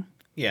fasting.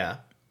 Yeah.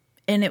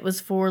 And it was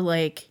for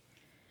like,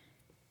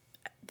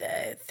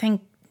 I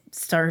think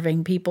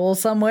starving people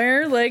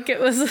somewhere. Like it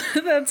was,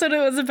 that's what it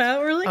was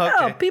about. We're like,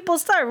 oh, people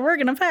starve. We're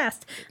going to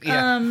fast.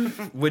 Yeah.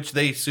 Which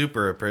they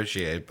super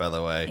appreciate, by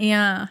the way.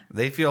 Yeah.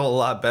 They feel a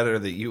lot better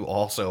that you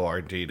also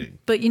aren't eating.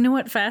 But you know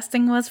what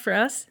fasting was for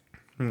us?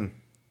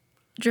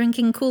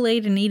 Drinking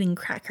Kool-Aid and eating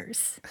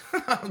crackers.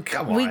 Oh,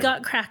 come on. We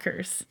got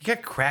crackers. You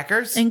got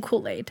crackers? And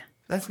Kool-Aid.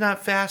 That's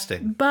not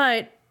fasting.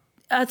 But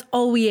that's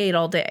all we ate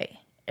all day.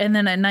 And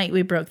then at night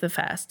we broke the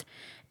fast.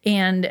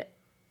 And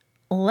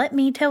let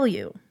me tell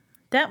you,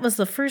 that was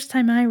the first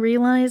time I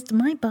realized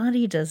my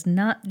body does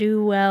not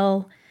do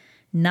well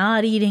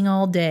not eating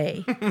all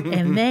day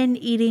and then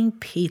eating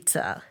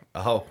pizza.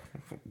 Oh,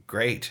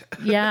 great.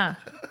 Yeah.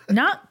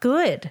 Not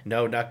good.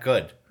 No, not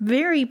good.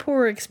 Very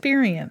poor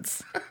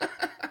experience.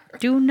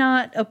 Do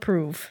not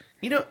approve.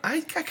 You know,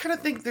 I kind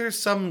of think there's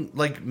some,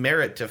 like,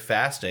 merit to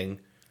fasting.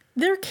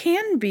 There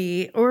can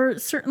be, or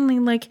certainly,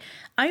 like,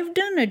 I've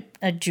done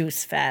a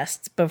juice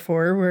fast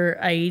before where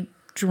I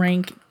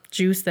drank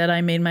juice that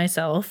I made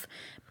myself,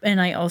 and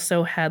I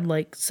also had,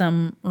 like,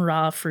 some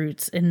raw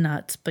fruits and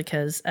nuts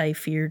because I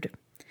feared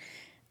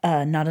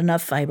not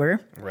enough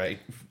fiber. Right.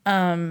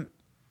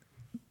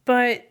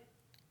 But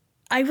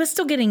I was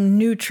still getting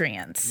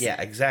nutrients. Yeah,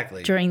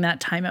 exactly. During that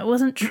time. It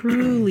wasn't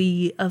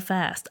truly a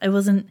fast. I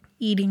wasn't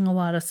eating a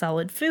lot of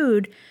solid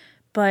food,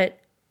 but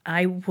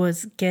I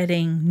was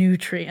getting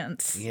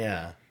nutrients.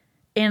 Yeah.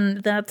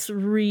 And that's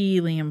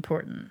really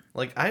important.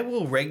 Like, I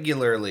will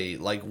regularly,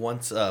 like,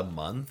 once a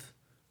month,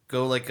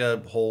 go, like,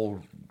 a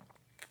whole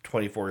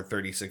 24 to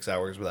 36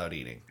 hours without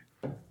eating.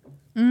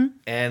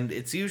 And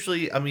it's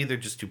usually, I'm either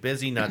just too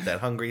busy, not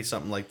that hungry,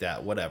 something like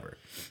that, whatever.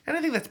 And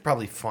I think that's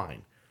probably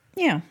fine.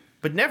 Yeah.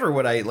 But never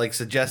would I, like,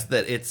 suggest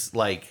that it's,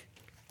 like,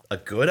 a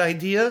good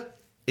idea.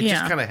 It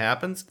just kind of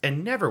happens.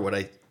 And never would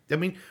I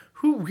mean,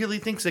 who really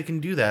thinks they can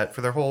do that for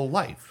their whole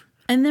life?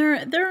 And there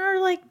are,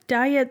 like,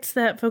 diets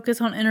that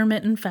focus on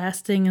intermittent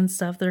fasting and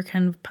stuff. They're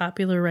kind of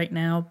popular right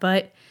now.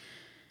 But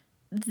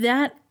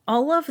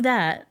all of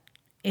that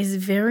is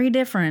very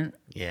different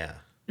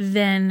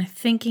than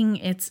thinking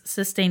it's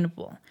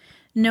sustainable.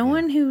 No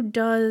one who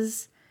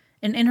does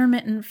an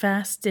intermittent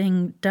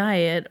fasting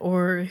diet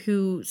or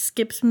who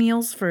skips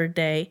meals for a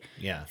day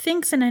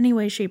thinks in any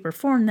way, shape, or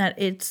form that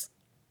it's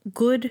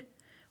good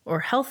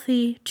or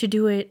healthy to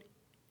do it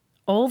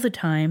all the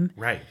time.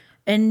 Right.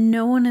 And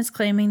no one is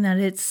claiming that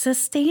it's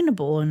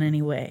sustainable in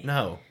any way.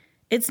 No.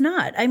 It's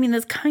not. I mean,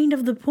 that's kind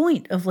of the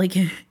point of, like,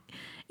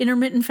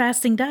 intermittent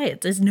fasting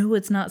diets is no,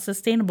 it's not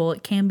sustainable.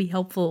 It can be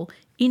helpful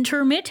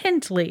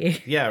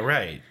intermittently. Yeah,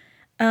 right.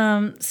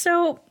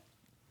 So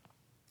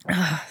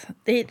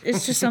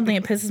it's just something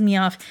that pisses me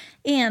off.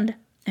 And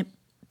it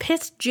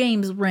pissed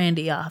James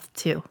Randi off,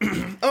 too.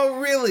 Oh,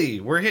 really?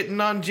 We're hitting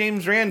on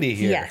James Randi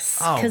here. Yes.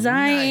 Because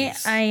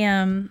nice.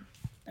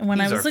 When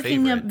I was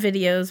looking up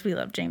videos, we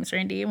love James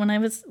Randi. When I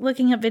was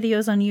looking up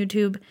videos on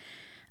YouTube,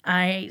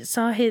 I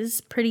saw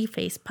his pretty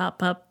face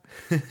pop up,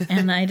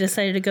 and I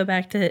decided to go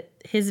back to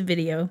his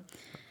video.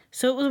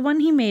 So it was one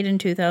he made in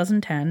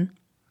 2010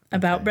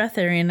 about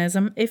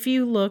breatharianism. If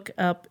you look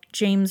up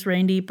James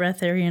Randi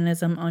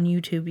breatharianism on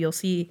YouTube, you'll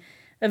see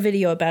a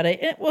video about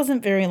it. It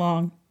wasn't very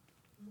long.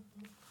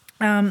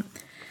 In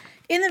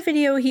the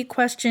video, he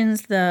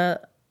questions the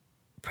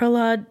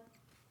Prahlad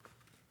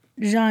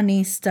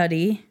Jani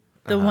study.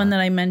 The one that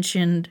I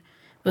mentioned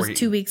was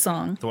 2 weeks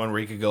long. The one where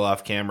you could go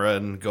off camera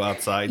and go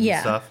outside and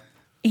stuff?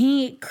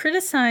 He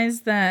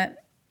criticized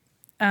that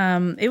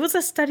it was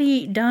a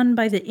study done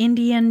by the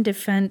Indian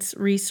Defense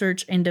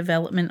Research and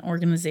Development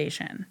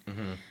Organization.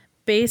 Mm-hmm.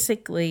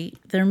 Basically,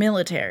 they're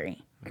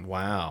military.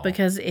 Wow.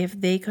 Because if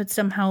they could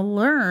somehow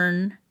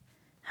learn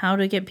how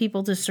to get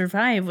people to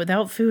survive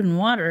without food and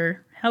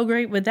water, how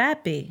great would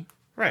that be?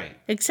 Right.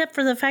 Except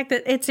for the fact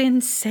that it's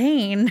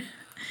insane.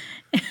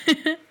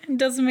 It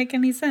doesn't make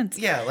any sense.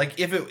 Yeah, like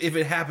if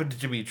it happened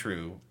to be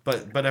true,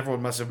 but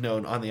everyone must have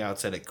known on the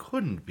outset it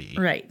couldn't be.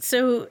 Right.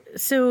 So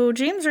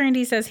James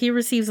Randi says he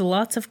receives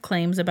lots of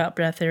claims about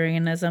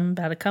breatharianism,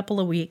 about a couple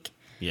a week.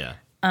 Yeah.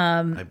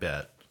 I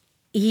bet.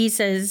 He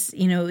says,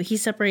 he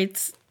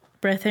separates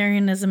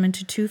breatharianism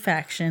into two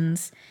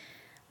factions.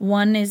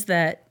 One is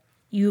that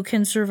you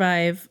can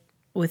survive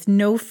with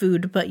no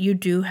food, but you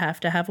do have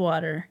to have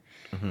water.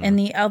 Mm-hmm. And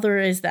the other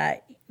is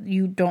that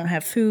you don't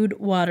have food,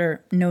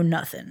 water, no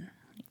nothing.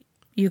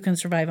 You can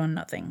survive on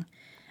nothing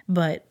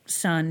but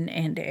sun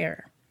and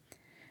air.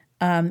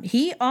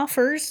 He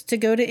offers to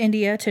go to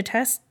India to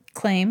test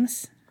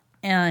claims.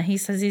 He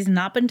says he's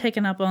not been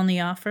taken up on the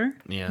offer.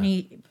 Yeah.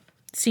 He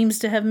seems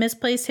to have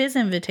misplaced his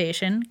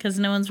invitation because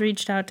no one's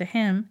reached out to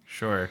him.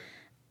 Sure.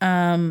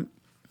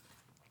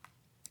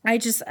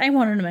 I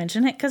wanted to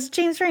mention it because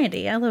James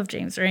Randi. I love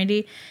James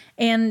Randi.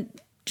 And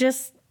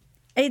just,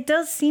 it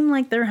does seem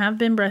like there have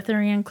been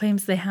breatharian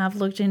claims they have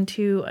looked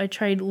into. I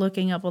tried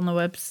looking up on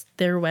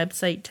their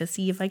website to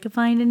see if I could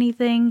find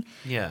anything.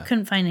 Yeah.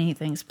 Couldn't find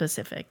anything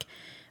specific.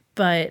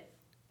 But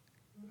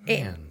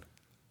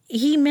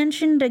he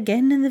mentioned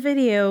again in the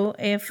video,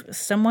 if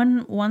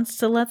someone wants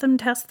to let them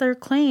test their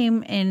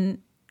claim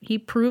and he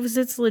proves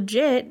it's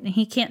legit and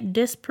he can't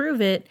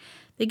disprove it,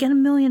 they get $1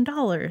 million.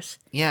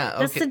 Yeah, okay.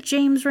 That's the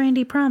James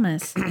Randi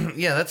promise.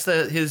 Yeah, that's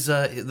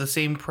the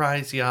same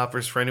prize he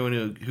offers for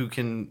anyone who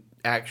can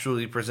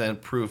actually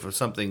present proof of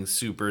something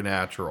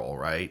supernatural,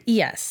 right?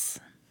 Yes.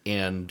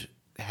 And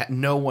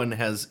no one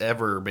has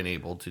ever been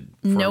able to.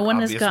 No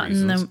one has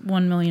gotten the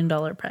 $1 million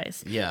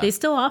prize. Yeah. They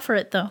still offer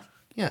it, though.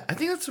 Yeah, I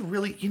think that's a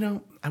really,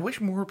 I wish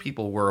more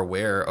people were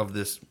aware of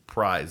this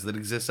prize that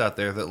exists out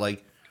there that,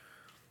 like,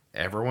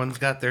 everyone's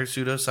got their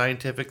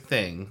pseudoscientific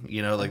thing.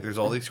 Like, there's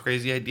all these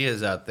crazy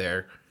ideas out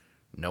there.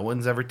 No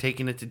one's ever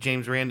taken it to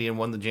James Randi and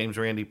won the James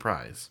Randi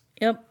prize.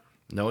 Yep.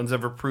 No one's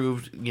ever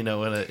proved, in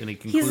a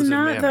conclusive He's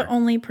not manner. the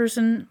only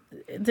person.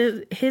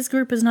 His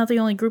group is not the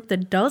only group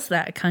that does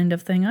that kind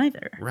of thing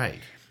either. Right.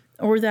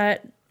 Or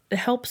that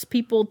helps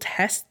people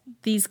test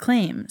these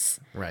claims.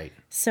 Right.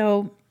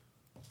 So,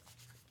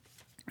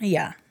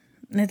 yeah.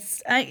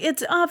 It's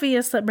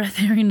obvious that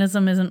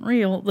breatharianism isn't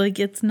real. Like,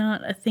 it's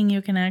not a thing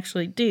you can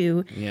actually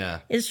do. Yeah.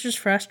 It's just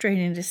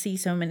frustrating to see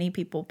so many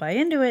people buy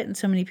into it and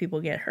so many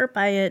people get hurt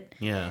by it.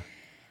 Yeah.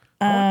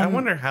 I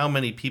wonder how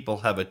many people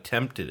have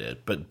attempted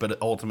it,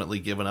 but ultimately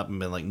given up and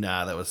been like,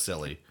 nah, that was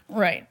silly.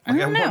 Right.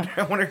 I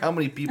wonder how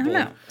many people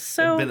have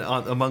been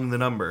among the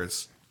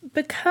numbers.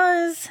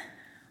 Because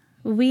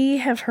we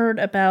have heard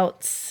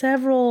about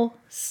several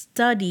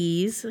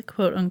studies,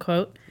 quote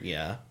unquote.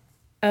 Yeah.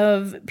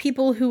 Of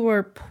people who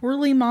were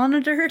poorly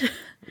monitored.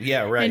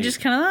 Yeah, right. And just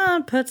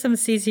kind of put some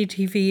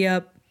CCTV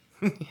up.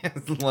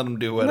 Let them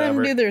do whatever. Let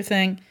them do their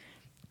thing.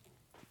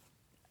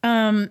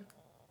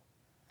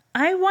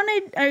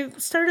 I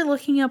started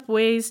looking up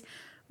ways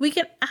we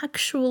could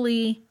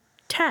actually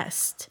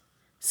test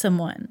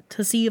someone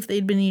to see if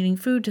they'd been eating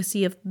food, to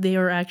see if they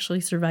are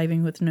actually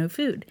surviving with no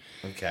food.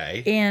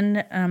 Okay.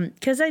 And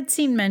because I'd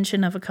seen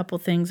mention of a couple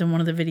things in one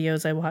of the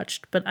videos I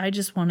watched, but I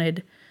just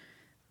wanted,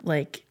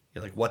 like...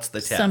 You're like, what's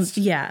the test?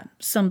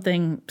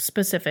 Something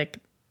specific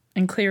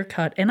and clear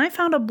cut. And I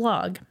found a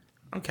blog.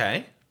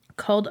 Okay.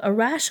 Called A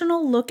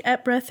Rational Look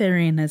at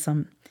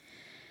Breatharianism.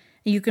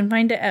 You can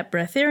find it at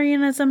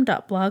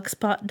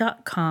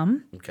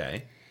breatharianism.blogspot.com.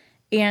 Okay.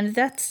 And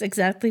that's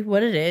exactly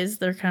what it is.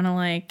 They're kind of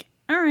like,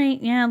 all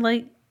right, yeah,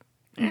 like,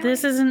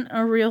 this isn't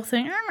a real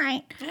thing. All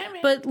right.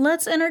 But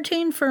let's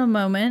entertain for a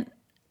moment,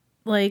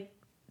 like,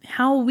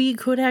 how we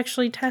could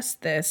actually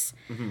test this.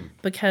 Mm-hmm.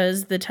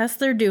 Because the tests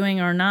they're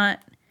doing are not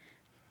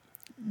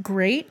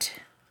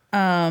great,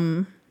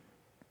 are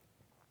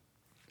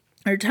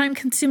time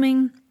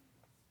consuming,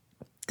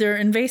 they're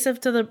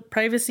invasive to the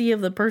privacy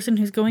of the person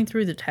who's going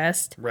through the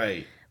test.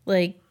 Right.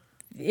 Like,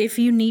 if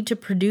you need to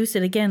produce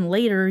it again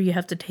later, you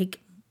have to take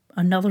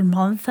another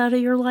month out of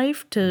your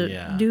life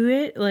to do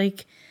it.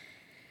 Like,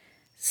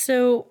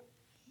 so,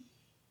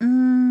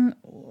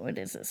 what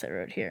is this I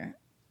wrote here?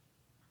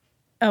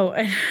 Oh,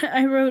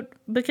 I wrote,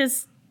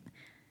 because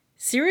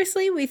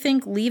seriously, we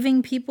think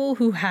leaving people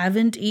who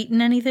haven't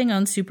eaten anything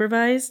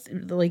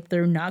unsupervised, like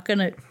they're not going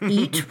to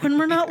eat when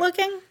we're not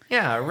looking?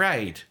 Yeah,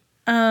 right.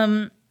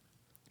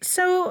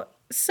 So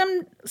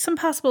some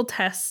possible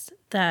tests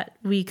that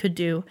we could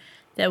do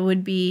that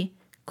would be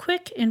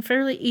quick and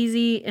fairly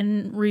easy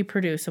and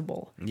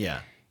reproducible.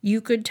 Yeah.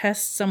 You could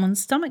test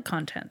someone's stomach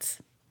contents.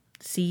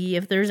 See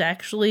if there's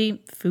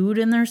actually food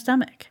in their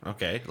stomach.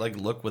 Okay, like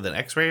look with an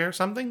x-ray or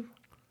something?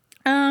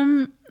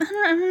 I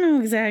don't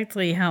know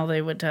exactly how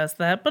they would test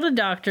that, but a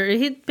doctor,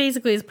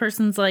 basically this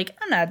person's like,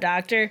 I'm not a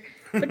doctor,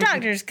 but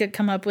doctors could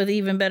come up with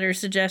even better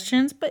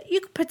suggestions, but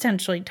you could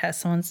potentially test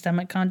someone's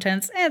stomach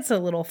contents. It's a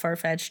little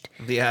far-fetched.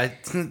 Yeah,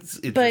 it's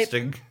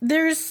interesting.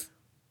 But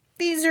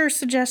these are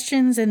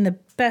suggestions, and the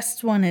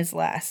best one is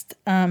last.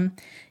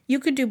 You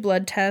could do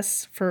blood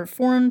tests for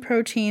foreign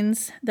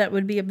proteins that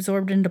would be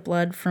absorbed into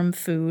blood from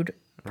food.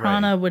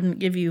 Prana wouldn't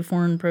give you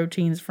foreign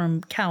proteins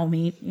from cow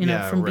meat,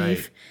 from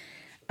beef.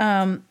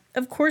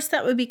 Of course,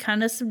 that would be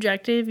kind of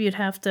subjective. You'd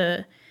have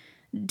to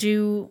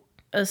do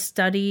a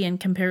study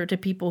and compare it to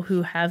people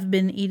who have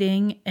been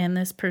eating. And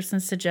this person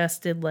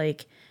suggested,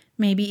 like,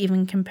 maybe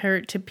even compare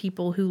it to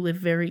people who live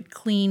very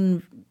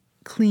clean,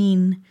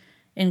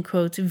 in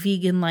quotes,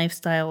 vegan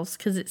lifestyles.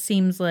 Because it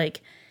seems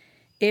like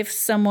if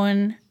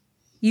someone,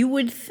 you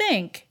would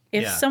think,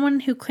 if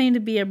someone who claimed to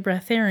be a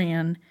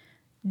breatharian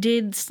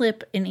did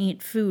slip and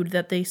eat food,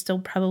 that they still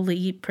probably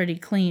eat pretty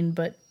clean,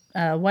 but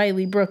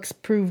Wiley Brooks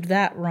proved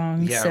that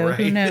wrong,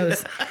 who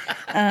knows?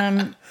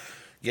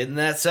 Getting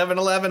that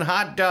 7-Eleven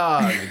hot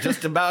dog,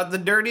 just about the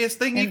dirtiest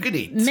thing you could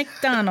eat.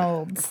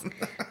 McDonald's.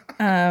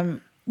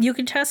 You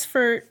could test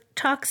for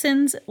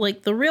toxins,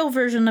 like the real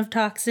version of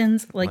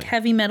toxins, like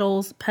heavy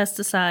metals,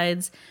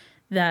 pesticides,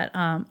 that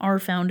are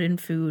found in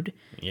food.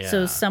 Yeah.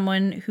 So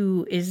someone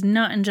who is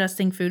not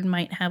ingesting food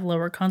might have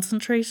lower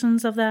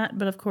concentrations of that,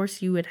 but of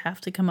course you would have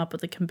to come up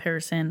with a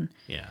comparison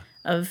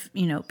of,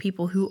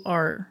 people who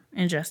are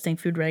ingesting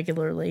food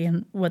regularly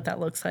and what that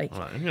looks like.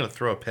 Hold on, I'm going to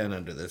throw a pen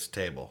under this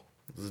table.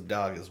 This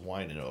dog is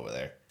whining over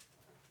there.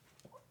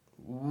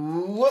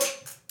 Whoop!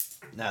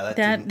 No,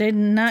 that did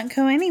not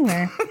go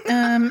anywhere.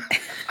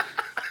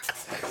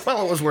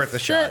 Well, it was worth a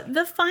shot.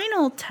 The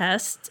final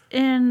test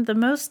and the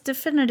most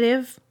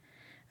definitive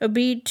would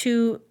be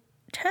to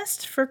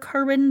test for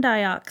carbon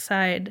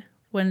dioxide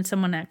when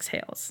someone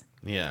exhales.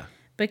 Yeah.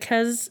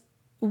 Because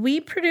we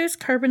produce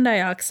carbon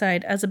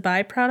dioxide as a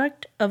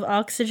byproduct of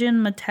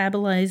oxygen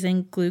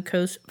metabolizing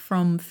glucose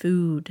from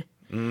food.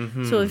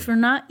 Mm-hmm. So if you're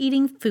not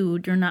eating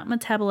food, you're not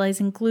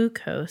metabolizing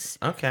glucose.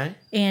 Okay.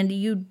 And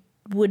you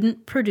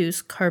wouldn't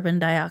produce carbon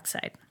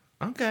dioxide.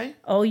 Okay.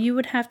 All you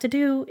would have to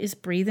do is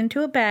breathe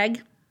into a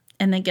bag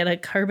and then get a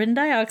carbon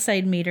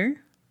dioxide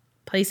meter,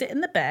 place it in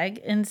the bag,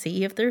 and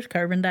see if there's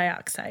carbon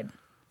dioxide.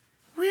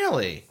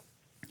 Really?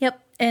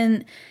 Yep.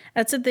 And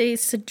that's what they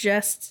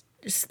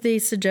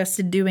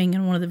suggested doing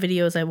in one of the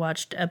videos I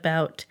watched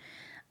about,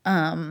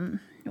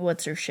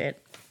 what's her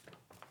shit?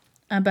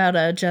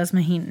 About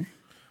Jasmine.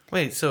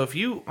 Wait, so if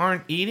you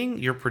aren't eating,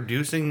 you're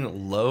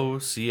producing low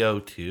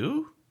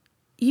CO2?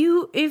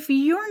 If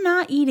you're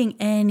not eating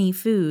any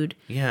food,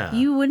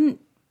 you wouldn't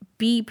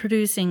be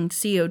producing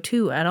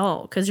CO2 at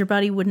all because your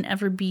body wouldn't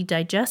ever be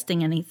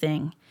digesting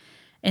anything.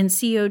 And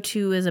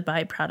CO2 is a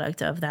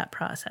byproduct of that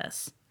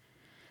process.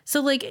 So,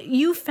 like,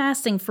 you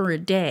fasting for a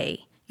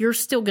day, you're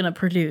still going to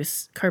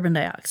produce carbon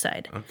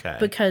dioxide. Okay.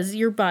 Because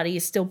your body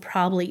is still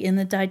probably in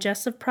the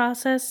digestive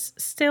process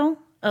still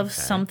of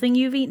something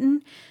you've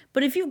eaten.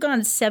 But if you've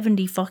gone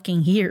 70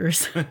 fucking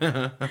years,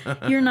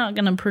 you're not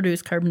going to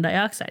produce carbon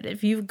dioxide.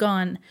 If you've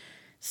gone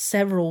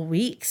several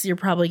weeks, you're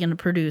probably going to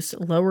produce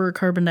lower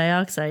carbon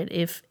dioxide,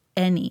 if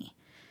any.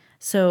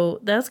 So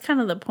that's kind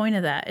of the point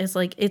of that. Is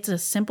like, it's a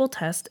simple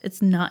test.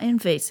 It's not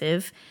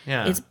invasive.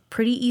 Yeah. It's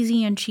pretty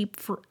easy and cheap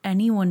for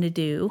anyone to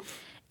do.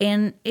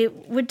 And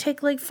it would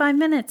take like 5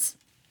 minutes.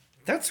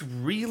 That's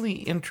really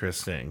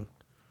interesting.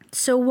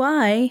 So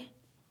why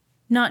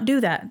not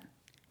do that?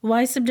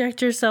 Why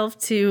subject yourself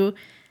to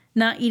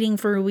not eating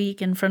for a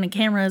week in front of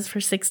cameras for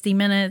 60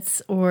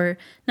 minutes or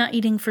not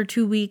eating for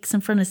 2 weeks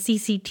in front of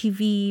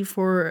CCTV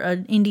for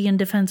an Indian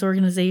Defense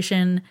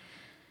Organization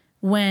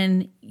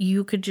when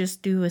you could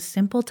just do a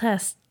simple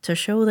test to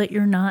show that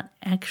you're not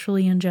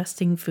actually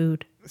ingesting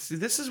food? See,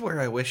 this is where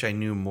I wish I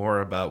knew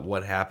more about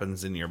what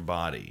happens in your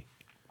body.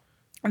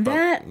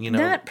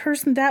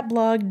 That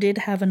blog did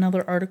have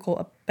another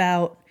article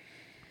about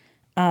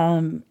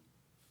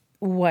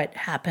what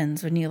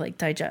happens when you like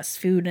digest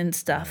food and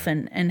stuff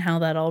and how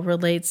that all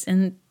relates.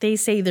 And they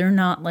say they're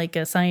not like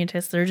a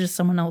scientist. They're just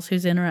someone else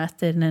who's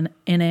interested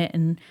in it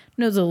and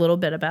knows a little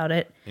bit about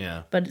it.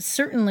 Yeah. But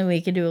certainly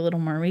we could do a little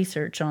more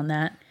research on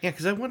that. Yeah,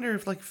 because I wonder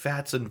if like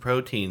fats and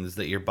proteins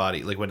that your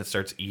body, like when it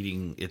starts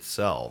eating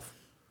itself,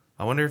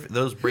 I wonder if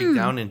those break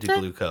down into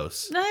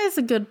glucose. That is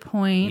a good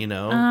point. You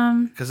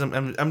know? Because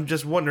I'm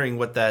just wondering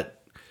what that...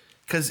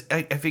 Because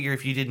I figure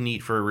if you didn't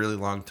eat for a really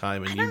long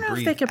time and you breathe out... I don't know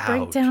if they could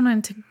break down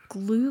into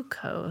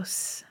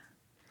glucose.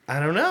 I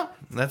don't know.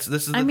 This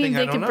is the thing I don't know.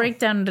 They could break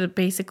down into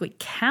basically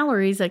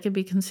calories that could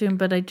be consumed,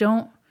 but I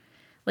don't...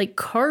 Like,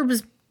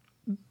 carbs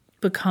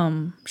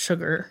become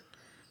sugar,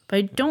 but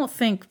I don't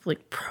think,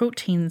 like,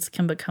 proteins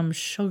can become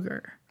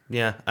sugar.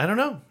 Yeah, I don't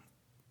know.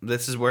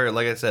 This is where,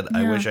 like I said,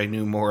 I wish I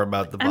knew more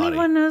about the body.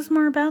 Anyone knows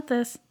more about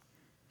this,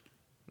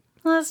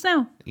 let us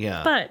know.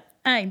 Yeah. But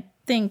I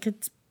think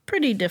it's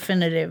pretty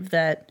definitive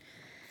that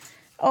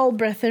all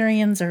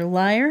breatharians are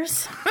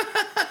liars.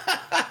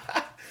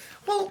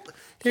 Well,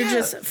 they're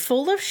just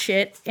full of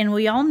shit, and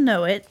we all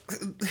know it.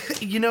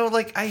 You know,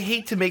 like, I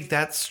hate to make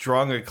that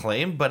strong a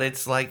claim, but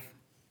it's like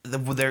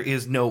there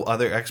is no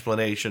other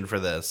explanation for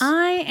this.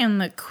 I am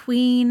the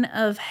queen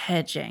of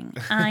hedging.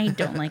 I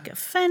don't like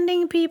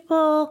offending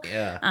people.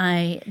 Yeah.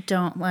 I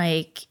don't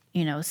like,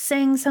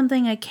 saying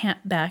something I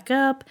can't back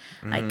up.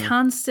 Mm-hmm. I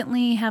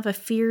constantly have a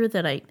fear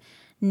that I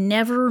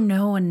never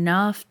know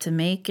enough to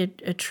make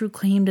a true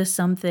claim to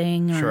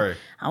something. Sure.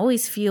 I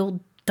always feel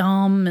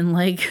dumb and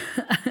like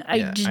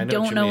I just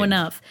don't know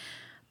enough.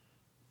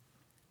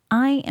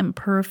 I am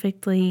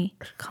perfectly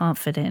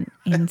confident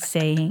in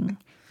saying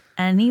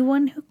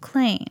anyone who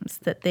claims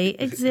that they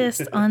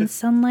exist on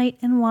sunlight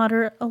and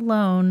water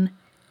alone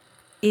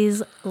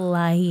is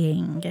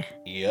lying.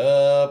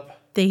 Yup.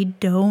 They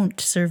don't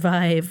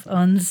survive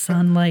on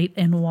sunlight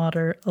and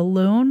water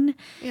alone.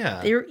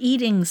 Yeah. They're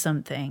eating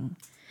something.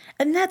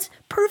 And that's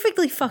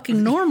perfectly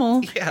fucking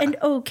normal and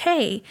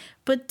okay.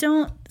 But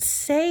don't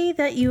say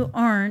that you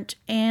aren't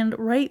and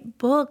write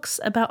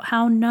books about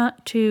how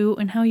not to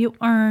and how you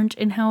aren't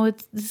and how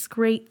it's this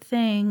great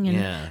thing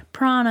and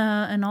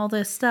prana and all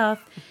this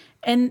stuff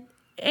and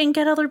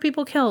get other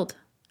people killed.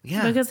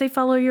 Yeah. Because they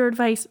follow your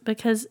advice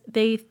because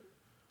they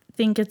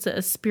think it's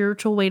a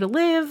spiritual way to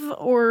live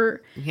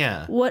or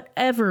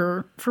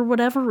whatever, for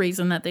whatever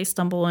reason that they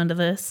stumble into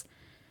this.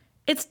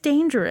 It's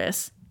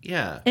dangerous.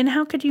 Yeah. And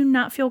how could you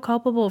not feel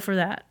culpable for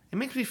that? It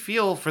makes me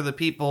feel for the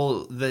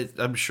people that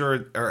I'm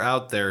sure are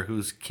out there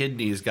whose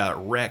kidneys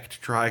got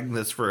wrecked trying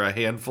this for a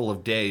handful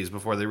of days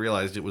before they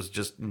realized it was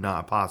just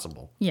not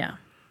possible. Yeah.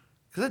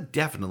 Because that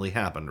definitely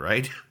happened,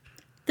 right?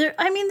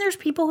 There's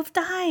people who've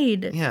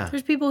died. Yeah.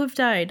 There's people who've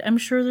died. I'm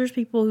sure there's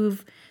people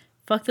who've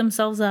fucked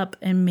themselves up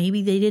and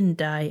maybe they didn't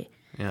die.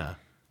 Yeah.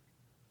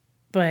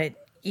 But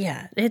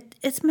yeah,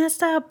 it's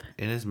messed up.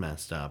 It is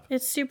messed up.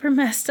 It's super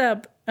messed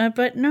up.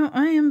 But no,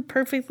 I am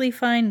perfectly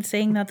fine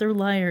saying that they're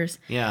liars.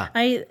 Yeah.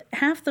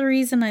 Half the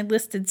reason I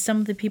listed some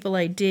of the people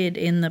I did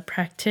in the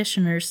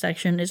practitioners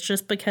section is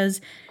just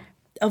because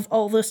of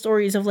all the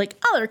stories of like,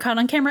 oh, they're caught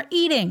on camera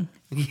eating.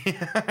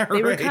 Yeah,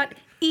 They were caught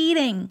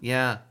eating.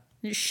 Yeah.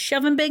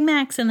 Shoving Big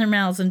Macs in their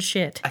mouths and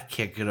shit. I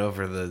can't get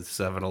over the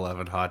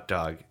 7-Eleven hot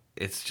dog.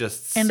 It's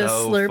just and so a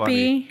Slurpee.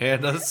 funny.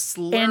 And a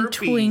Slurpee. And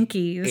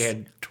Twinkies.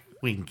 And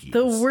Twinkies.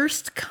 The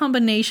worst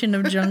combination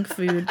of junk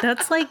food.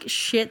 That's like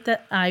shit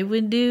that I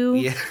would do.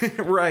 Yeah,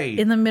 right.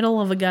 In the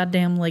middle of a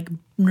goddamn like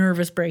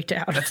nervous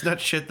breakdown. That's not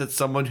shit that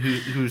someone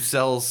who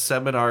sells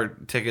seminar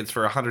tickets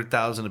for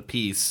 $100,000 a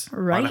piece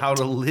on how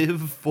to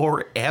live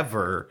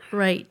forever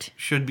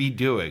should be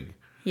doing.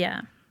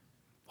 Yeah.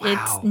 Wow.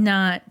 It's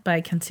not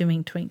by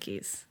consuming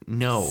Twinkies.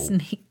 No.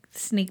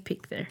 Sneak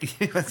peek there.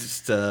 That's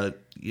just a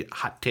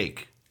hot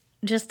take.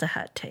 Just a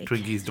hot take.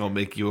 Twinkies don't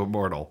make you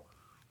immortal.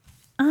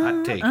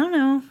 Hot take. I don't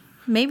know.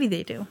 Maybe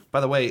they do.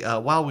 By the way,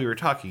 while we were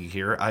talking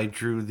here, I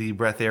drew the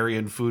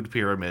breatharian food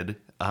pyramid.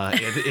 And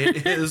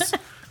it is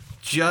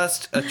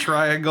just a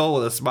triangle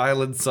with a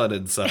smiling sun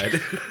inside.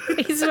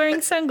 He's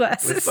wearing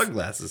sunglasses. With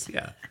sunglasses,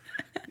 yeah.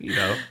 You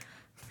know.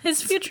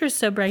 His future is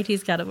so bright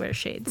he's got to wear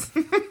shades.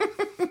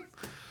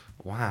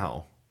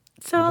 Wow.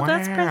 So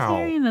that's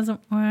breatharianism.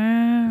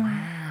 Wow.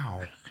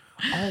 Wow.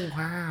 Oh,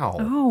 wow.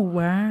 Oh,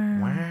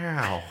 wow.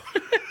 Wow.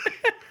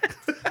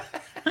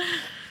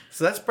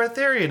 So that's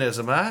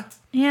breatharianism, huh?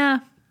 Yeah.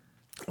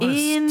 What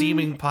a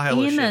steaming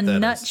pile of shit that is. In a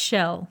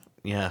nutshell.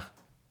 Yeah.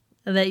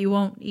 That you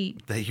won't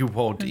eat. That you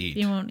won't eat.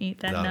 You won't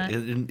eat that nut.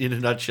 In a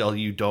nutshell,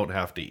 you don't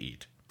have to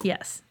eat.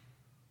 Yes.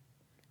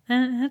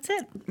 And that's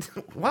it.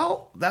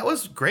 Well, that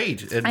was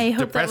great and I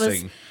hope depressing.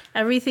 That was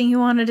everything you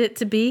wanted it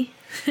to be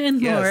and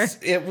yes,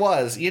 more. It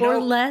was. Or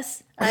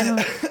less. I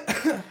don't.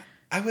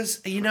 I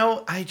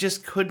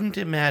just couldn't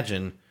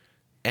imagine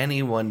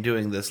anyone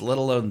doing this, let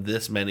alone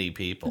this many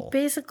people.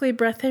 Basically,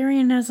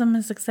 breatharianism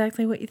is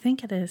exactly what you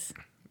think it is.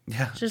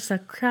 Yeah. It's just a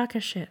crock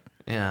of shit.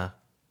 Yeah.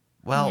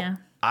 Well, yeah.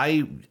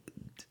 I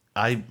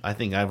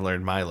think I've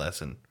learned my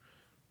lesson.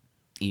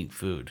 Eat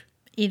food.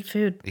 Eat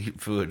food. Eat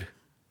food.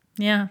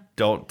 Yeah.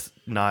 Don't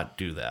not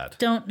do that.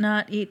 Don't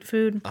not eat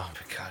food. Oh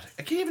my god.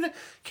 I can't even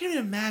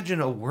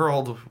imagine a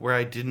world where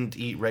I didn't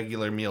eat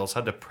regular meals.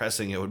 How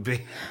depressing it would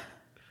be.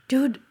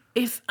 Dude,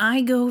 if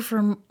I go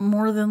for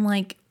more than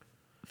like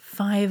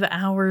 5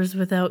 hours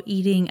without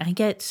eating, I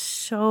get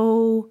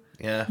so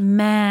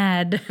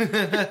mad.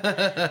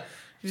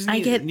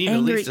 I get angry.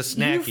 At least a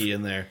snacky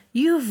in there.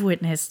 You've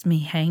witnessed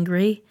me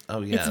hangry.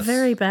 Oh, yes. It's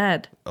very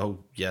bad. Oh,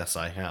 yes,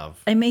 I have.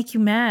 I make you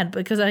mad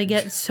because I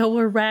get so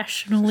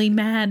irrationally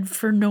mad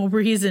for no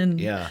reason.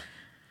 Yeah.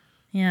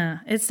 Yeah,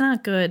 it's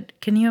not good.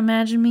 Can you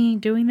imagine me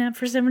doing that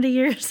for 70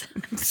 years?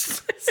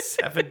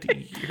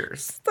 70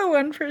 years. That's the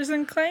one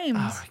person claims.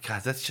 Oh, my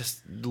God, that's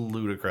just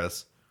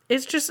ludicrous.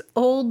 It's just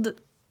old,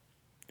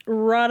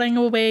 rotting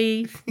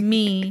away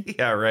me.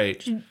 Yeah,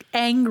 right.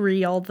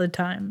 Angry all the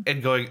time.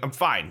 And going, I'm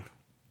fine.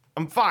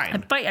 I'm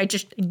fine. I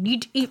just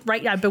need to eat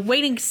right now. I've been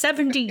waiting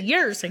 70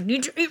 years. I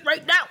need to eat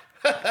right now.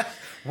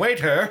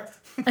 Waiter.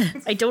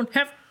 I don't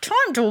have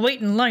time to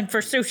wait in line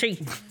for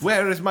sushi.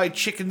 Where is my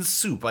chicken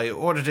soup? I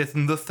ordered it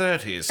in the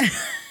 30s.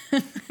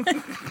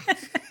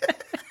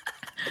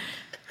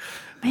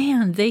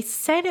 Man, they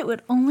said it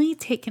would only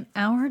take an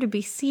hour to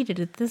be seated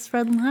at this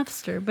Red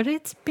Lobster, but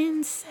it's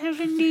been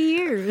 70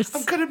 years.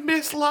 I'm going to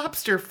miss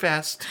Lobster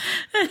Fest.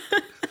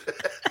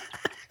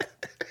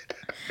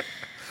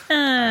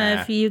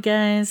 If you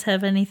guys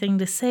have anything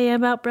to say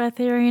about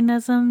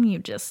breatharianism, you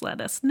just let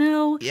us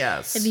know.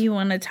 Yes. If you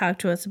want to talk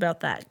to us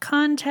about that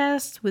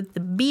contest with the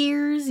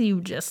beers,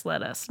 you just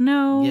let us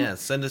know.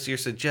 Yes, send us your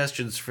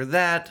suggestions for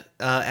that.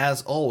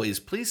 As always,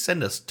 please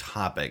send us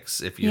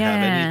topics if you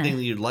have anything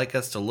that you'd like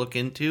us to look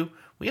into.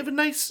 We have a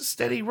nice,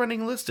 steady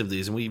running list of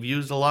these, and we've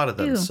used a lot of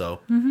them. So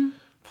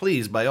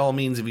please, by all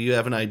means, if you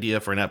have an idea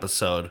for an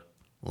episode,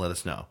 let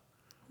us know.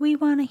 We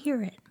want to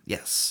hear it.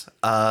 Yes.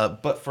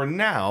 But for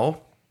now,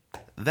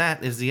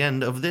 that is the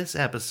end of this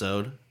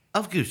episode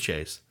of Goose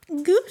Chase.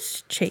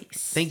 Goose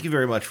Chase. Thank you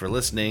very much for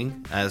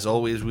listening. As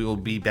always, we will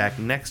be back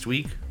next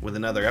week with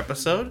another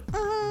episode.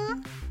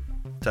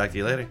 Talk to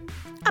you later.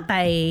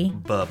 Bye-bye.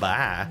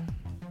 Bye-bye.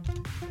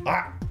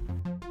 Ah.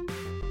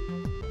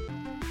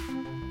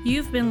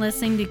 You've been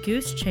listening to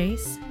Goose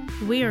Chase.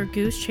 We are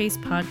Goose Chase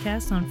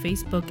Podcast on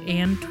Facebook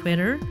and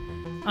Twitter.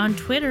 On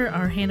Twitter,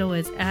 our handle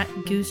is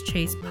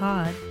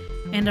 @GooseChasePod.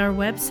 And our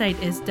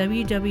website is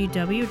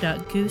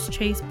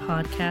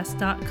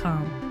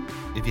www.goosechasepodcast.com.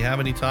 If you have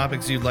any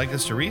topics you'd like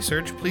us to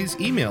research, please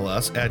email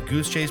us at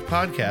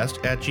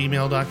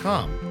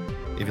goosechasepodcast@gmail.com.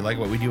 If you like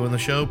what we do on the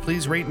show,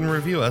 please rate and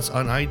review us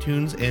on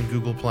iTunes and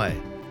Google Play.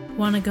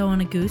 Want to go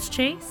on a goose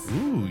chase?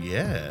 Ooh,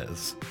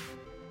 yes.